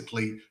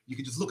basically you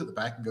can just look at the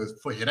back and go,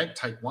 for headache,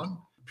 take 1,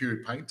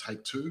 period pain,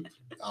 take 2,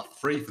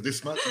 free for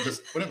this much, and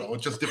just whatever, or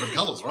just different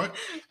colors, right?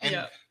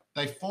 And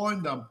they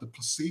find the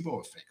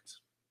placebo effect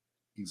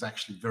is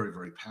actually very,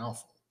 very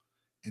powerful.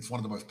 It's one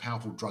of the most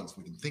powerful drugs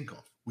we can think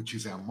of, which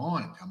is our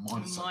mind. Our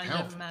mind is so powerful.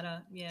 Mind doesn't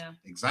matter. Yeah.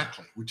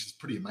 Exactly, which is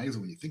pretty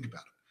amazing when you think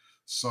about it.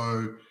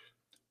 So,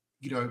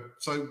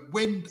 so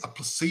when a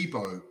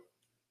placebo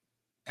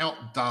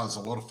outdoes a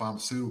lot of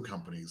pharmaceutical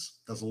companies,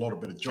 does a lot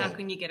of better job. How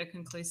can you get a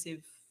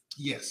conclusive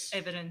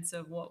evidence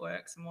of what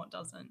works and what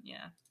doesn't?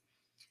 Yeah.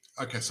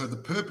 Okay, so the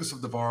purpose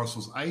of the virus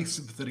was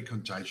asymptomatic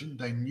contagion.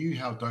 They knew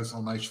how dose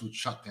elimination would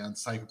shut down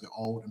sake of the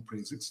old and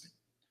pre-existing.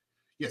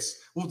 Yes.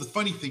 Well, the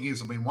funny thing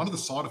is, I mean, one of the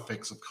side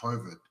effects of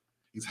COVID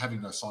is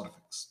having no side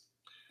effects.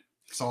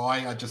 So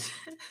I just,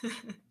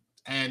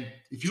 and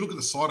if you look at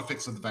the side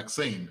effects of the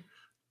vaccine,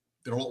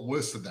 they're a lot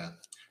worse than that.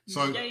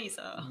 So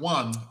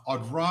one,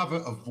 I'd rather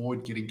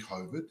avoid getting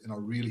COVID, and I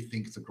really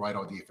think it's a great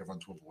idea for everyone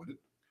to avoid it.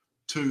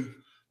 2,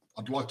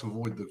 I'd like to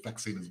avoid the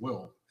vaccine as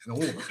well, and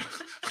all of it,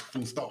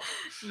 full stop.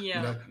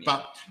 Yeah,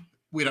 But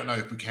we don't know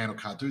if we can or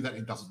can't do that.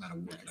 It doesn't matter.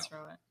 Work That's it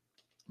out. Right.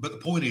 But the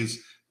point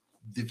is,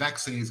 the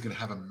vaccine is going to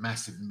have a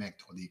massive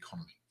impact on the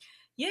economy.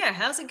 Yeah,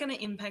 how's it going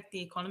to impact the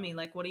economy?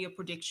 Like, what are your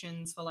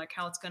predictions for like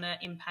how it's going to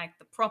impact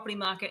the property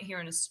market here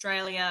in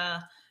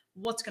Australia?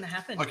 What's going to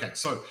happen? Okay,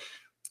 so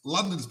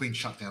London's been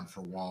shut down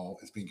for a while.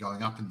 It's been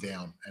going up and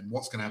down. And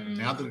what's going to happen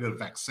now that they've got a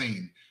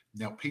vaccine,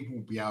 now people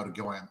will be able to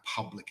go out in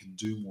public and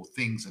do more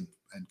things and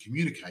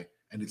communicate.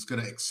 And it's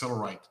going to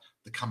accelerate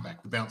the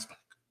comeback, the bounce back.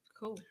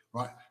 Cool.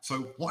 Right.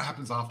 So what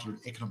happens after an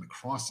economic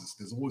crisis?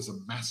 There's always a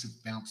massive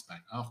bounce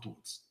back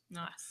afterwards.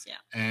 Nice. Yeah.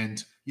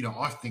 And,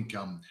 I think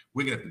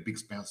we're going to have the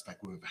biggest bounce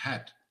back we've ever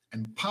had.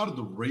 And part of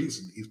the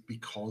reason is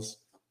because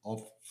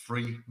of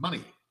free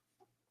money.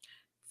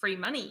 Free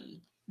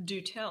money.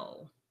 Do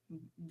tell.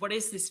 What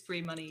is this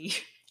free money?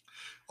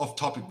 Off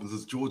topic, this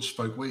is George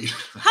spoke weed.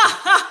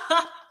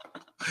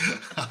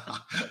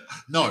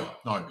 No.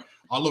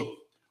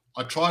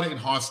 I tried it in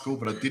high school,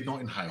 but I did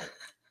not inhale.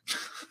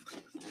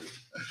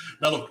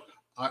 Now, look,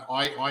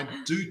 I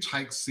do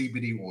take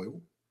CBD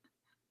oil,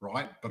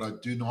 right? But I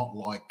do not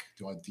like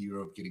the idea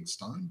of getting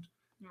stoned.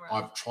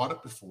 Right. I've tried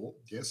it before.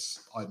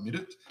 Yes, I admit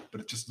it,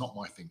 but it's just not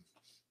my thing.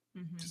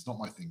 It's not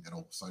my thing at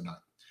all. So no.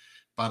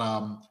 But,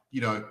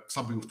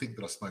 some people think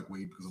that I smoke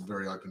weed because I'm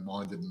very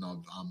open-minded and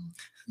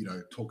I,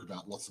 talk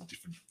about lots of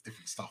different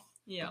stuff.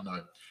 Yeah. But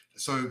no.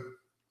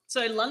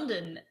 So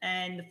London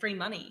and the free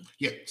money.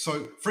 Yeah.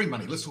 So free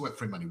money. Let's talk about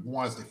free money.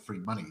 Why is there free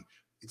money?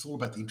 It's all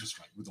about the interest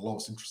rate. With the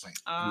lowest interest rate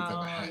we've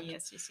ever had.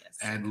 Yes.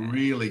 And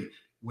really,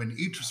 when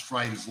interest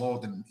rate is lower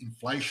than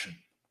inflation,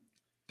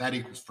 that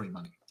equals free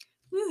money.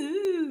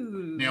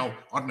 Woohoo. Now,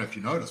 I don't know if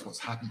you noticed what's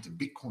happened to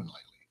Bitcoin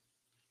lately.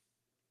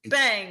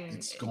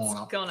 It's gone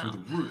up through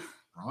the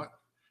roof, right?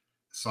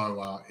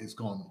 So it's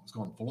gone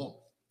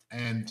full on.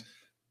 And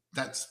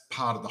that's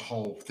part of the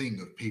whole thing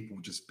of people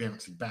just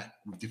bouncing back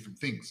with different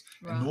things.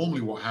 Right. And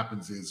normally what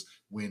happens is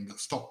when the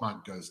stock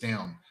market goes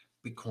down,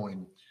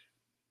 Bitcoin,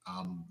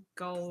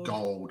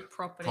 gold,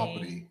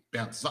 property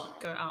bounces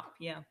up. Go up,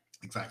 yeah.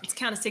 Exactly. It's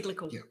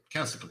counter-cyclical. Yeah,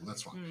 counter-cyclical,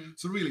 that's right.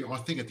 So really, I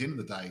think at the end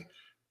of the day,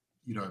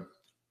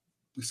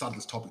 we started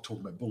this topic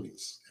talking about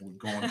bullies, and we've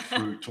gone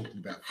through talking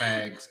about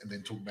fags and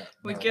then talking about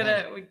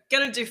we're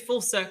gonna do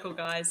full circle,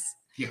 guys.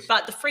 Yes.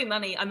 But the free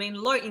money, I mean,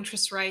 low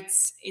interest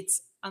rates,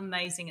 it's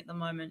amazing at the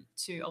moment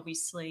to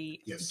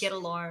obviously get a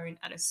loan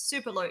at a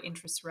super low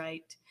interest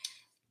rate.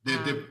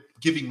 They're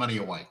giving money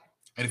away.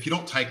 And if you're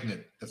not taking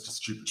it, that's just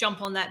stupid.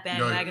 Jump on that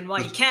bandwagon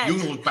while you can. You're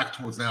going to look back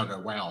towards now and go,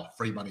 wow,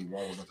 free money.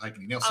 Why was I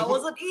taking it now? I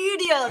was an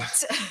idiot.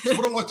 So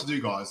what I like to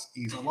do, guys,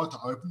 is I like to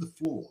open the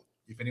floor.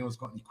 If anyone's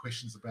got any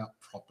questions about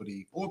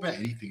property or about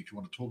anything, if you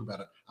want to talk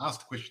about it, ask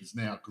the questions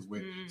now because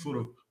we're sort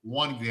of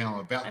winding down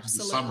about the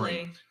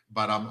summary.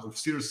 But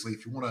seriously,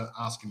 if you want to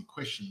ask any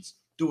questions,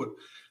 do it.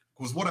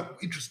 Because what an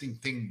interesting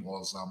thing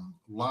was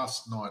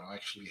last night I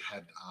actually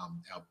had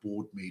our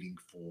board meeting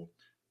for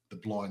the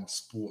Blind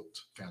Sport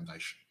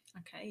Foundation.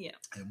 Okay, yeah.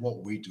 And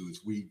what we do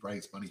is we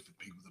raise money for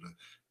people that are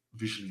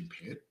visually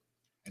impaired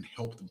and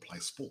help them play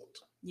sport.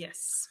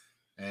 Yes.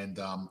 And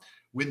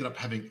we ended up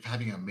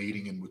having a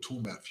meeting and we're talking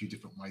about a few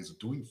different ways of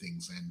doing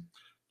things. And,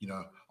 you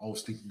know, I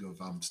was thinking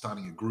of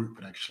starting a group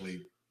and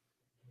actually.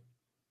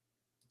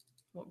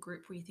 What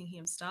group were you thinking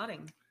of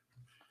starting?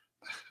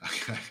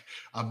 Okay,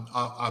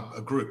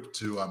 a group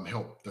to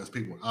help those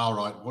people. All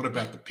right, what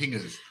about the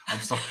pingers?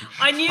 I'm sorry.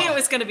 I knew it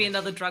was going to be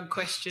another drug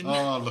question.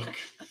 Oh,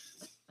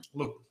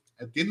 look.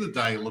 At the end of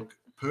the day,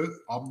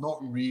 I'm not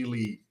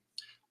really.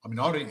 I mean,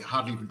 I don't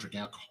hardly even drink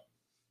alcohol.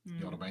 You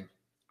know what I mean?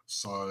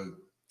 So.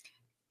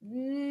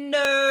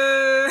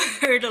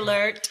 Nerd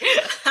alert.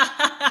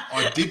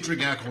 I did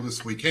drink alcohol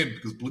this weekend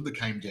because Belinda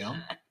came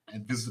down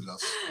and visited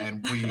us,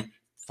 and we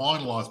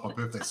finalised my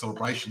birthday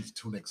celebrations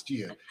until next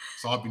year.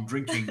 So I've been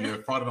drinking,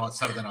 Friday night,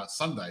 Saturday night,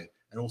 Sunday,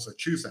 and also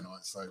Tuesday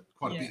night. So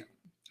quite a bit,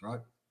 right?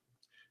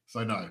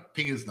 So no,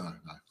 pingers, no.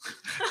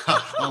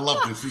 I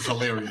love this. It's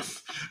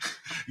hilarious.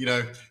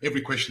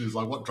 Every question is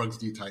like, what drugs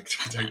do you take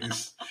to take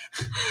this?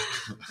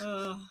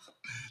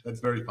 That's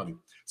very funny.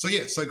 So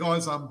yeah, so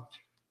guys, I'm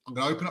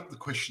going to open up the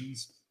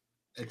questions,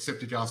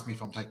 except if you ask me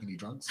if I'm taking any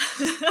drugs.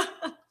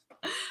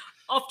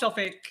 Off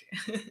topic.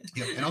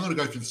 Yeah, and I'm going to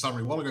go through the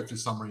summary. While I go through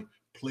the summary,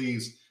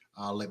 please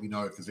let me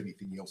know if there's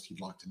anything else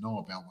you'd like to know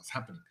about what's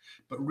happening.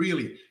 But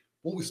really,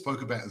 what we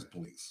spoke about is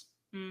bullies.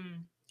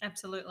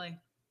 Absolutely.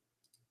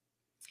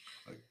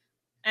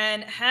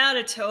 And how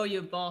to tell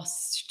your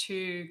boss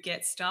to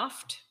get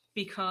stuffed,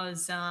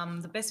 because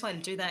the best way to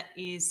do that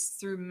is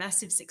through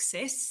massive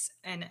success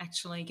and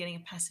actually getting a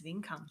passive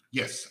income.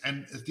 Yes,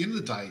 and at the end of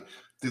the day,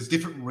 there's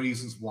different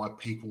reasons why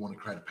people want to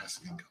create a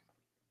passive income,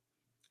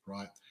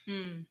 right?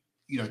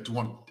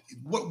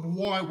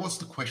 Why? What's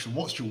the question?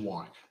 What's your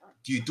why? Are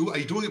you doing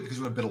it because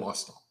you want a better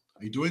lifestyle?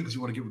 Are you doing it because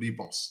you want to get rid of your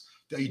boss?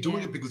 Are you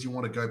doing it because you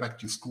want to go back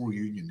to your school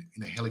reunion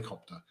in a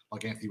helicopter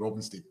like Anthony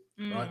Robbins did,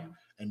 right?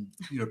 And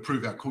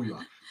prove how cool you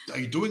are. Are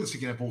you doing it so you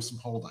can have awesome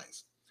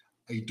holidays?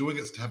 Are you doing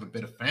it to have a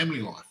better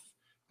family life?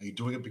 Are you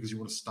doing it because you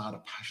want to start a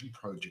passion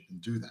project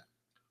and do that,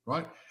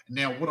 right? And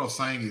now what I was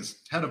saying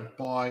is how to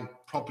buy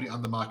property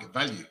under market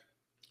value.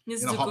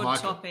 This is a good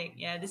topic.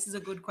 Yeah, this is a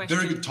good question.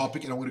 Very good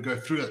topic, and I'm going to go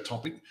through that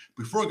topic.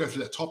 Before I go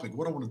through that topic,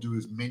 what I want to do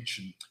is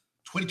mention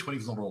 2020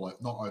 is not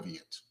over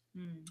yet,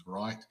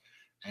 right?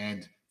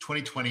 And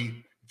 2020,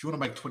 if you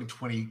want to make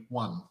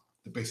 2021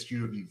 the best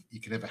year you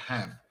can ever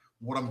have,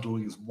 what I'm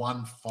doing is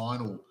one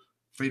final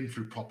Freedom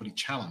Through Property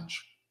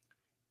Challenge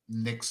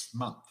this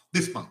month,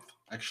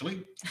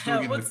 actually.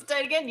 What's the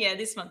date again? Yeah,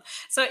 this month.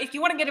 So if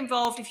you want to get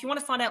involved, if you want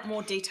to find out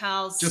more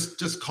details.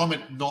 Just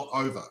comment not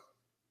over.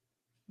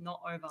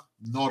 Not over.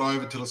 Not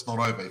over till it's not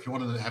over. If you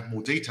want to have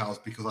more details,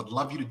 because I'd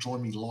love you to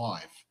join me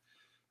live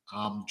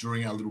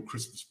during our little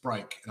Christmas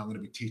break, and I'm going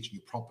to be teaching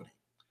you property.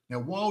 Now,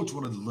 why would you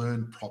want to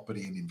learn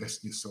property and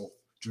invest in yourself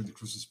during the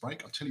Christmas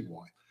break? I'll tell you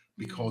why.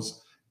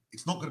 Because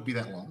it's not going to be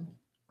that long,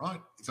 right?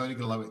 It's only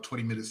going to last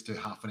 20 minutes to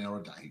half an hour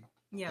a day.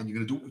 Yeah. And you're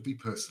going to do it with me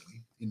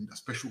personally in a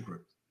special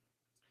group.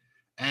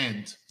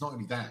 And not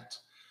only that,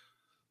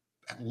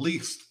 at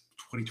least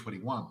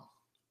 2021,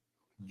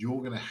 you're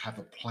going to have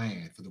a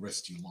plan for the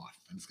rest of your life,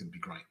 and it's going to be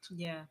great.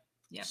 Yeah.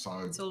 Yeah. So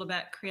it's all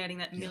about creating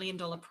that $1 million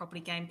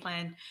property game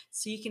plan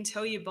so you can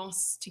tell your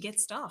boss to get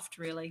stuffed,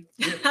 really.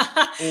 Yeah.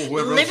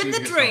 Or living the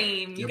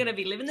dream. You're going to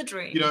be living the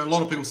dream. A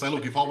lot of people say,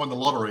 look, if I won the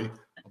lottery,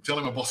 I'm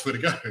telling my boss where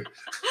to go.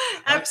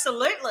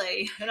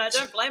 Absolutely. And I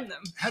don't blame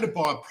them. How to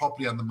buy a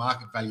property on the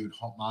market value in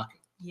hot market?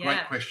 Yeah.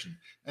 Great question.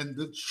 And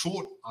the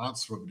short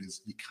answer of it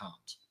is you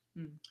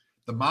can't.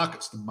 The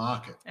market's the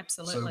market.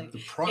 Absolutely. So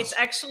the price. It's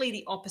actually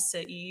the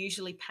opposite. You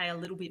usually pay a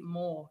little bit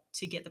more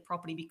to get the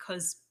property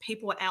because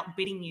people are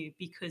outbidding you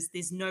because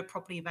there's no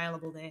property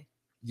available there.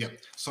 Yeah.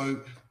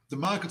 So the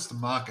market's the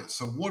market.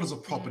 So what is a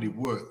property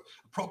worth?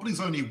 A property is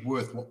only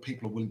worth what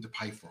people are willing to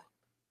pay for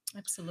it.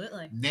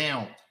 Absolutely.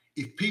 Now,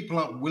 if people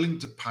aren't willing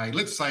to pay,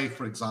 let's say,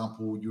 for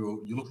example,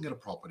 you're looking at a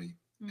property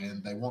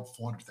and they want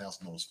 $400,000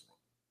 for it.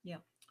 Yeah.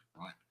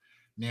 Right.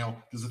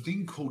 Now, there's a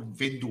thing called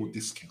vendor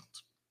discount.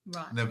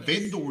 Right. Now,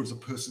 vendor is a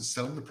person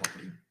selling the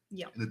property.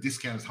 Yeah. And the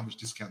discount is how much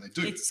discount they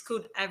do. It's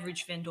called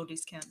average vendor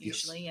discount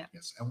usually. Yeah.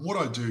 Yes. And what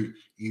I do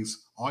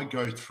is I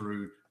go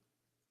through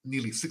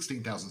nearly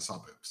 16,000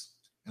 suburbs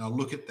and I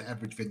look at the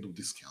average vendor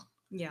discount.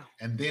 Yeah.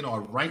 And then I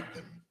rate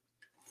them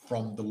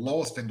from the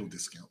lowest vendor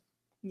discount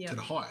to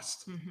the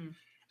highest.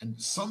 And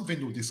some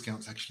vendor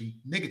discounts actually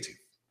negative.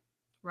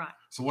 Right.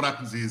 So what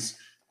happens is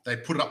they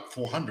put it up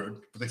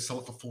 400, but they sell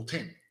it for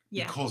 410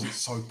 because it's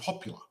so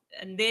popular.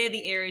 And they're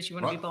the areas you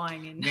want to be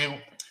buying in.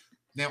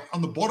 Now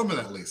on the bottom of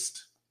that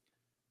list,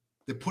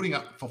 they're putting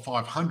up for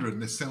 500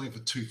 and they're selling for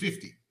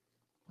 250,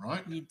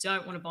 right? You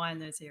don't want to buy in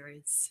those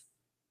areas.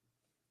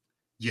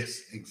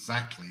 Yes,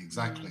 exactly.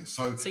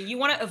 So you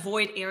want to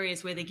avoid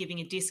areas where they're giving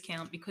a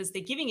discount, because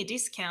they're giving a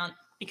discount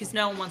because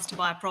no one wants to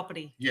buy a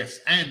property. Yes,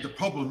 and the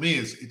problem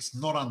is it's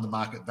not under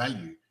market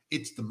value.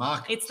 It's the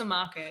market. It's the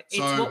market.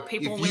 So it's what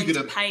people are willing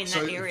to pay in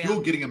that area. If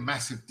you're getting a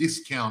massive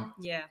discount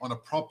yeah. on a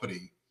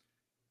property,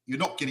 you're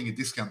not getting a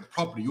discount on the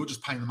property. You're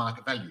just paying the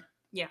market value.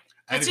 Yeah,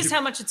 that's just how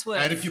much it's worth.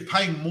 And if you're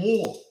paying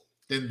more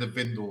than the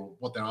vendor,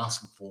 what they're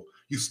asking for,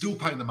 you're still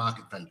paying the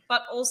market value.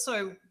 But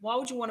also, why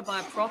would you want to buy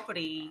a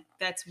property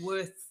that's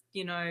worth,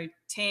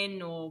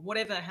 10 or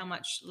whatever, how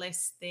much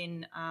less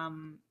than,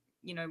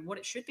 what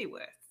it should be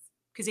worth?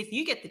 Because if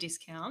you get the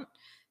discount,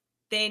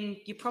 then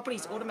your property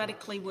is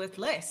automatically worth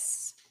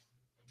less.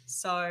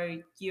 So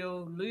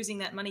you're losing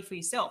that money for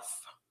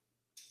yourself.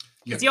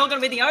 Because you're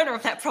going to be the owner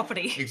of that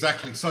property.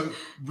 Exactly. So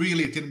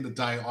really, at the end of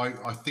the day,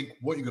 I think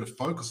what you've got to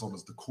focus on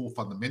is the core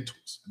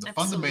fundamentals. And the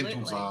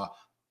fundamentals are,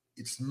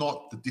 it's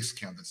not the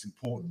discount that's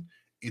important.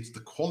 It's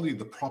the quality of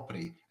the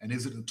property, and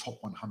is it in the top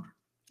 100?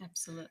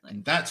 Absolutely.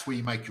 And that's where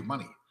you make your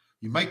money.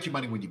 You make your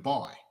money when you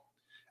buy,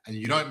 and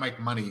you don't make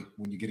money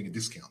when you're getting a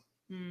discount.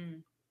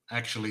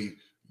 Actually,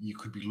 you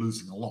could be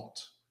losing a lot,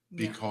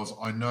 because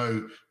I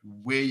know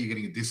where you're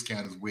getting a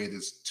discount is where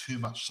there's too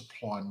much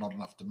supply and not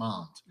enough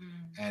demand.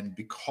 And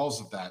because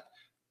of that,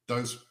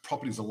 those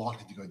properties are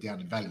likely to go down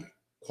in value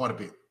quite a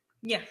bit.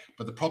 Yeah.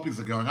 But the properties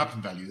that are going up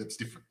in value, that's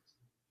different.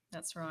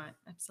 That's right.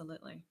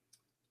 Absolutely.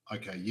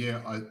 Okay.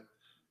 Yeah.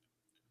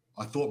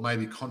 I thought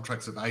maybe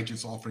contracts of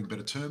agents offering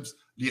better terms.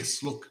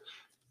 Yes, look,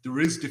 there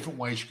is different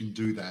ways you can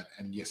do that.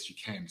 And yes, you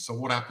can. So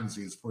what happens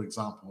is, for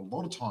example, a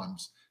lot of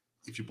times,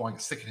 if you're buying a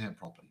secondhand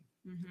property,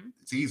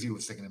 it's easier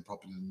with secondhand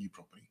property than a new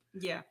property.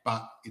 Yeah.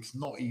 But it's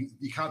not,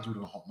 you can't do it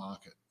in a hot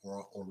market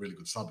or a really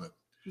good suburb.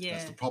 Yeah.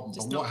 That's the problem.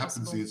 But what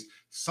happens is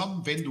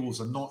some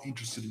vendors are not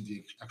interested in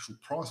the actual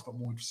price, but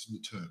more interested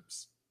in the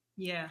terms.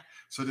 Yeah.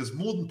 So there's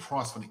more than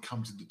price when it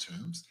comes into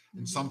terms.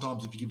 And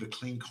sometimes if you give a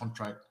clean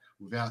contract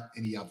without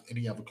any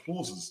other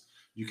clauses,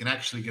 you can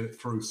actually get it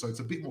through. So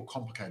it's a bit more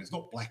complicated. It's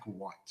not black or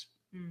white.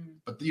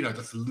 But,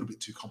 that's a little bit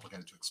too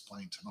complicated to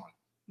explain tonight.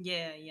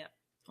 Yeah, yeah.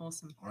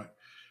 Awesome. All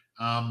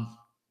right.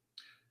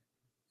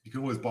 You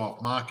can always buy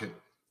off market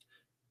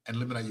and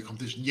eliminate your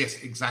competition.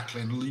 Yes, exactly.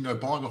 And,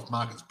 buying off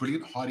market is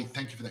brilliant. Heidi,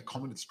 thank you for that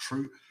comment. It's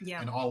true.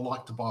 Yeah. And I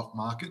like to buy off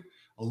market.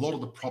 A lot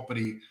of the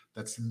property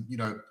that's in,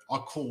 I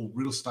call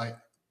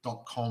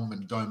realestate.com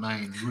and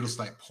domain real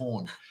estate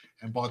porn.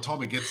 And by the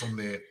time it gets on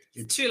there,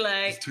 it's too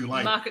late. It's too late.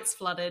 The market's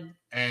flooded.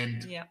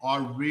 And I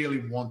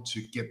really want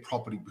to get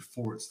property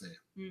before it's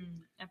there.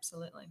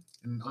 Absolutely.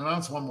 And I'll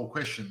answer one more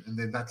question, and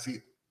then that's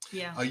it.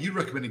 Yeah. Are you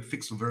recommending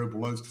fixed or variable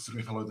loans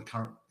considering how low the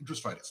current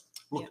interest rate is?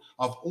 Look,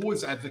 I've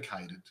always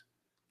advocated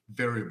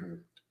variable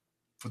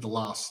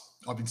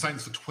I've been saying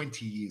this for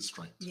 20 years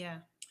straight. Yeah.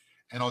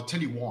 And I'll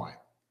tell you why.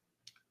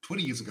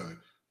 20 years ago,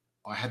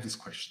 I had this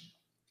question.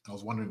 I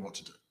was wondering what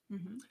to do.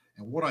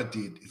 And what I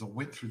did is I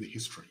went through the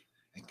history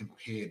and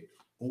compared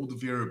all the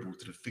variable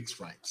to the fixed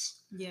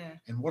rates. Yeah.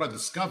 And what I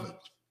discovered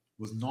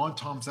was 9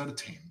 times out of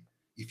 10,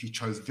 if you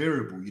chose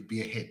variable, you'd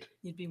be ahead.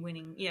 You'd be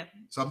winning. Yeah.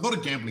 So I'm not a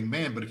gambling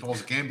man, but if I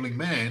was a gambling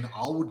man,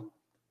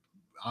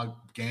 I'd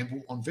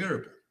gamble on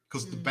variable,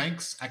 because the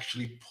banks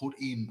actually put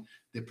in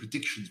their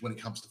predictions when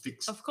it comes to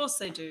fixed. Of course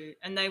they do.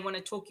 And they want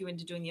to talk you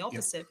into doing the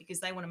opposite because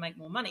they want to make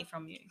more money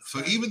from you.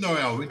 So even though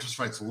our interest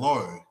rates are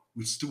low,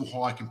 we're still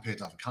high compared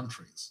to other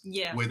countries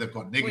where they've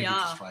got negative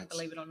interest rates.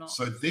 Believe it or not.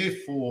 So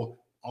therefore,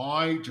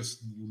 I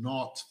just will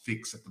not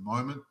fix at the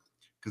moment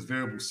because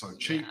variable is so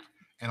cheap. Yeah.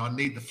 And I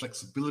need the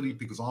flexibility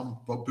because I'm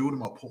building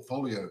my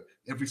portfolio.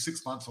 Every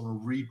 6 months, I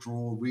want to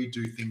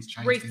redo things,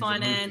 change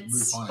refinance,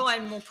 things. Buy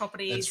more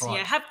properties. That's right.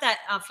 Yeah, have that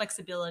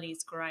flexibility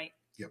is great.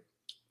 Yep.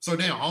 So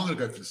now I'm going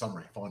to go for the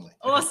summary, finally.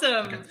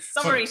 Awesome. Okay.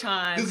 Summary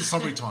time. This is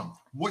summary time.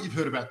 What you've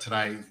heard about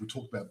today is we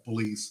talked about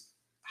bullies,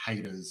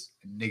 haters,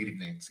 and negative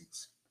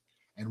Nancy's.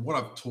 And what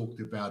I've talked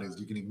about is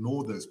you can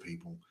ignore those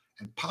people.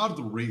 And part of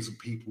the reason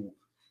people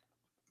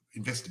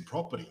invest in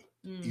property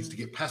is to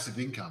get passive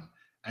income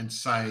and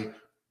say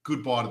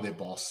goodbye to their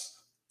boss,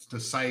 to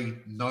say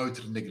no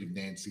to the negative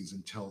Nancy's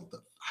and tell the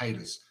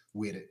haters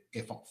where to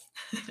F off.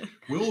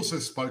 We also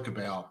spoke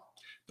about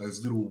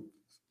those little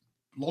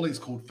lollies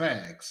called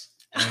fags.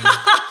 And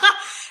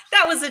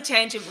that was a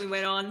tangent we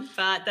went on,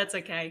 but that's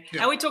okay.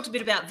 Yeah. And we talked a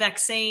bit about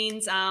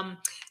vaccines, how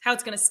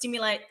it's going to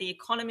stimulate the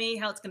economy,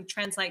 how it's going to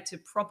translate to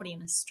property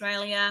in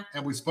Australia.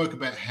 And we spoke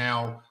about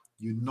how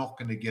you're not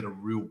going to get a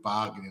real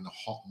bargain in a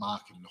hot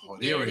market, in a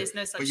hot area. There's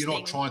no such but you're thing.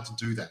 Not trying to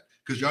do that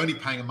because you're only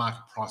paying a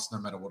market price no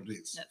matter what it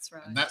is. That's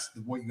right. And that's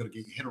what you've got to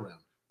get your head around.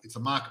 It's a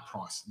market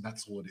price and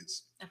that's all it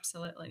is.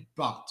 Absolutely.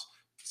 But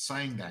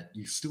saying that,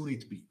 you still need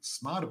to be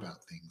smart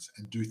about things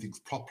and do things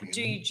properly.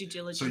 Do your due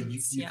diligence.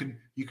 So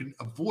you can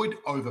avoid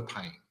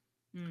overpaying.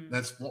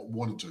 That's what we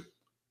want to do.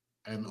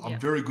 And I'm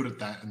very good at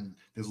that. And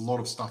there's a lot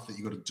of stuff that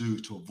you got to do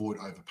to avoid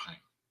overpaying.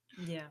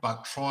 Yeah.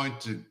 But trying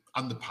to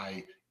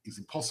underpay is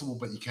impossible,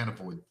 but you can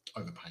avoid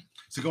overpaying.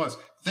 So guys,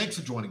 thanks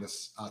for joining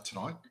us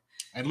tonight.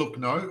 And look,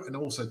 no, and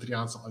also to the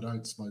answer, I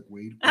don't smoke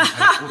weed or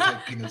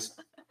take pingers.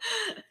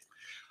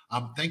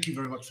 Thank you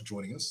very much for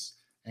joining us.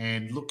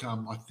 And look,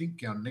 I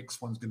think our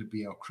next one's going to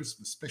be our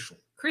Christmas special.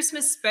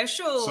 Christmas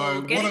special.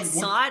 So get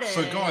excited.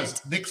 So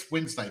guys, next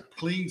Wednesday,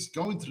 please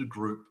go into the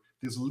group.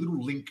 There's a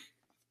little link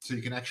so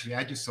you can actually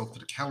add yourself to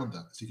the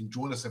calendar so you can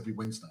join us every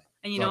Wednesday.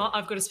 And you know what?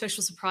 I've got a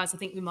special surprise. I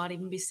think we might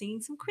even be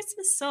singing some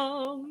Christmas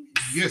songs.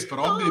 Yes, but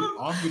I'm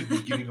going to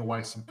be giving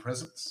away some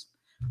presents.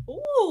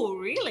 Oh,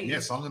 really?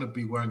 Yes, I'm going to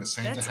be wearing a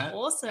Santa hat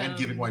and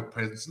giving away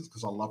presents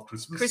because I love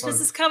Christmas. Christmas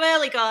has come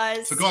early,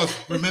 guys. So, guys,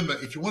 remember,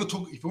 if you want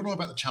to know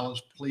about the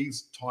challenge,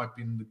 please type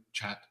in the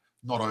chat,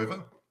 not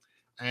over,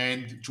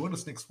 and join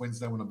us next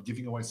Wednesday when I'm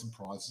giving away some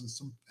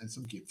prizes and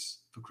some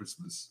gifts for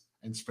Christmas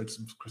and spread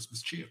some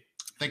Christmas cheer.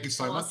 Thank you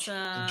so much.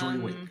 Enjoy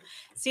your week.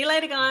 See you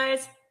later,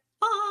 guys.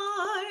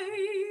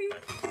 Bye.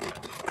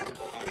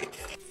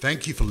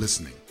 Thank you for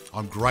listening.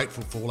 I'm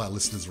grateful for all our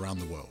listeners around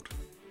the world.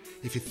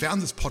 If you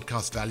found this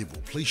podcast valuable,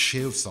 please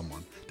share with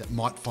someone that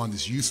might find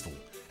this useful,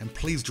 and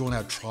please join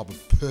our tribe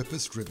of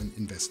purpose-driven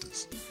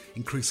investors,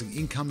 increasing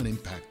income and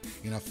impact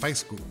in our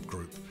Facebook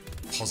group,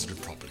 Positive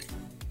Property.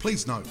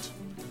 Please note,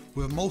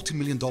 with a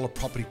multi-million-dollar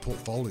property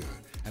portfolio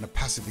and a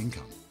passive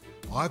income,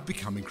 I've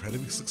become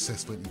incredibly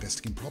successful in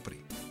investing in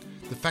property.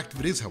 The fact of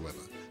it is, however,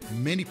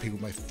 many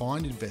people may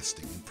find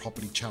investing in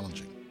property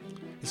challenging.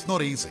 It's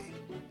not easy,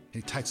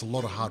 and it takes a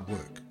lot of hard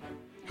work.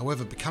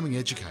 However, becoming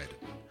educated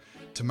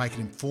to make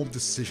an informed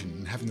decision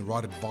and having the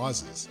right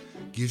advisors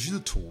gives you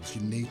the tools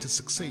you need to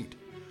succeed.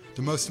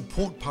 The most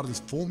important part of this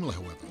formula,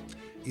 however,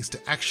 is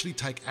to actually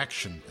take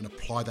action and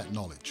apply that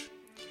knowledge.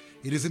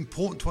 It is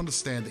important to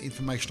understand the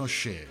information I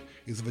share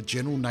is of a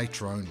general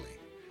nature only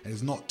and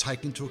is not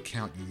taking into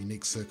account your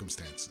unique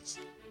circumstances.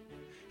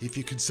 If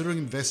you're considering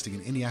investing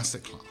in any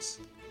asset class,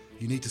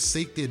 you need to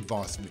seek the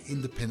advice of an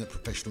independent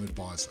professional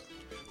advisor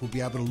who will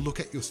be able to look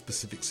at your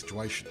specific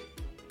situation.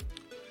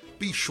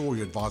 Be sure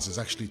your advisor has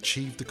actually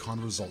achieved the kind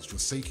of results you're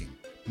seeking.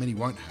 Many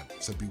won't have,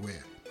 so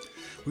beware.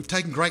 We've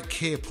taken great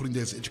care putting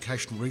those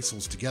educational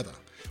resources together.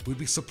 We'd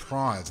be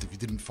surprised if you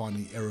didn't find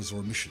any errors or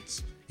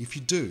omissions. If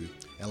you do,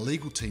 our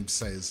legal team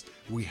says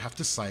we have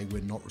to say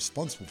we're not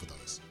responsible for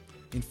those.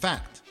 In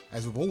fact,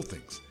 as with all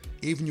things,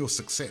 even your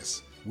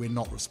success, we're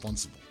not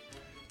responsible.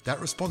 That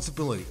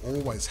responsibility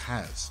always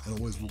has and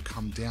always will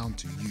come down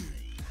to you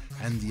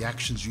and the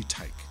actions you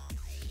take.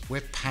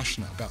 We're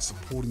passionate about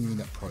supporting you in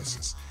that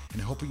process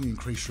and helping you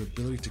increase your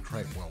ability to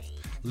create wealth,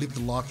 live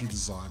the life you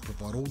desire, and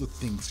provide all the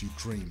things you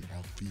dream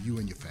of for you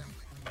and your family.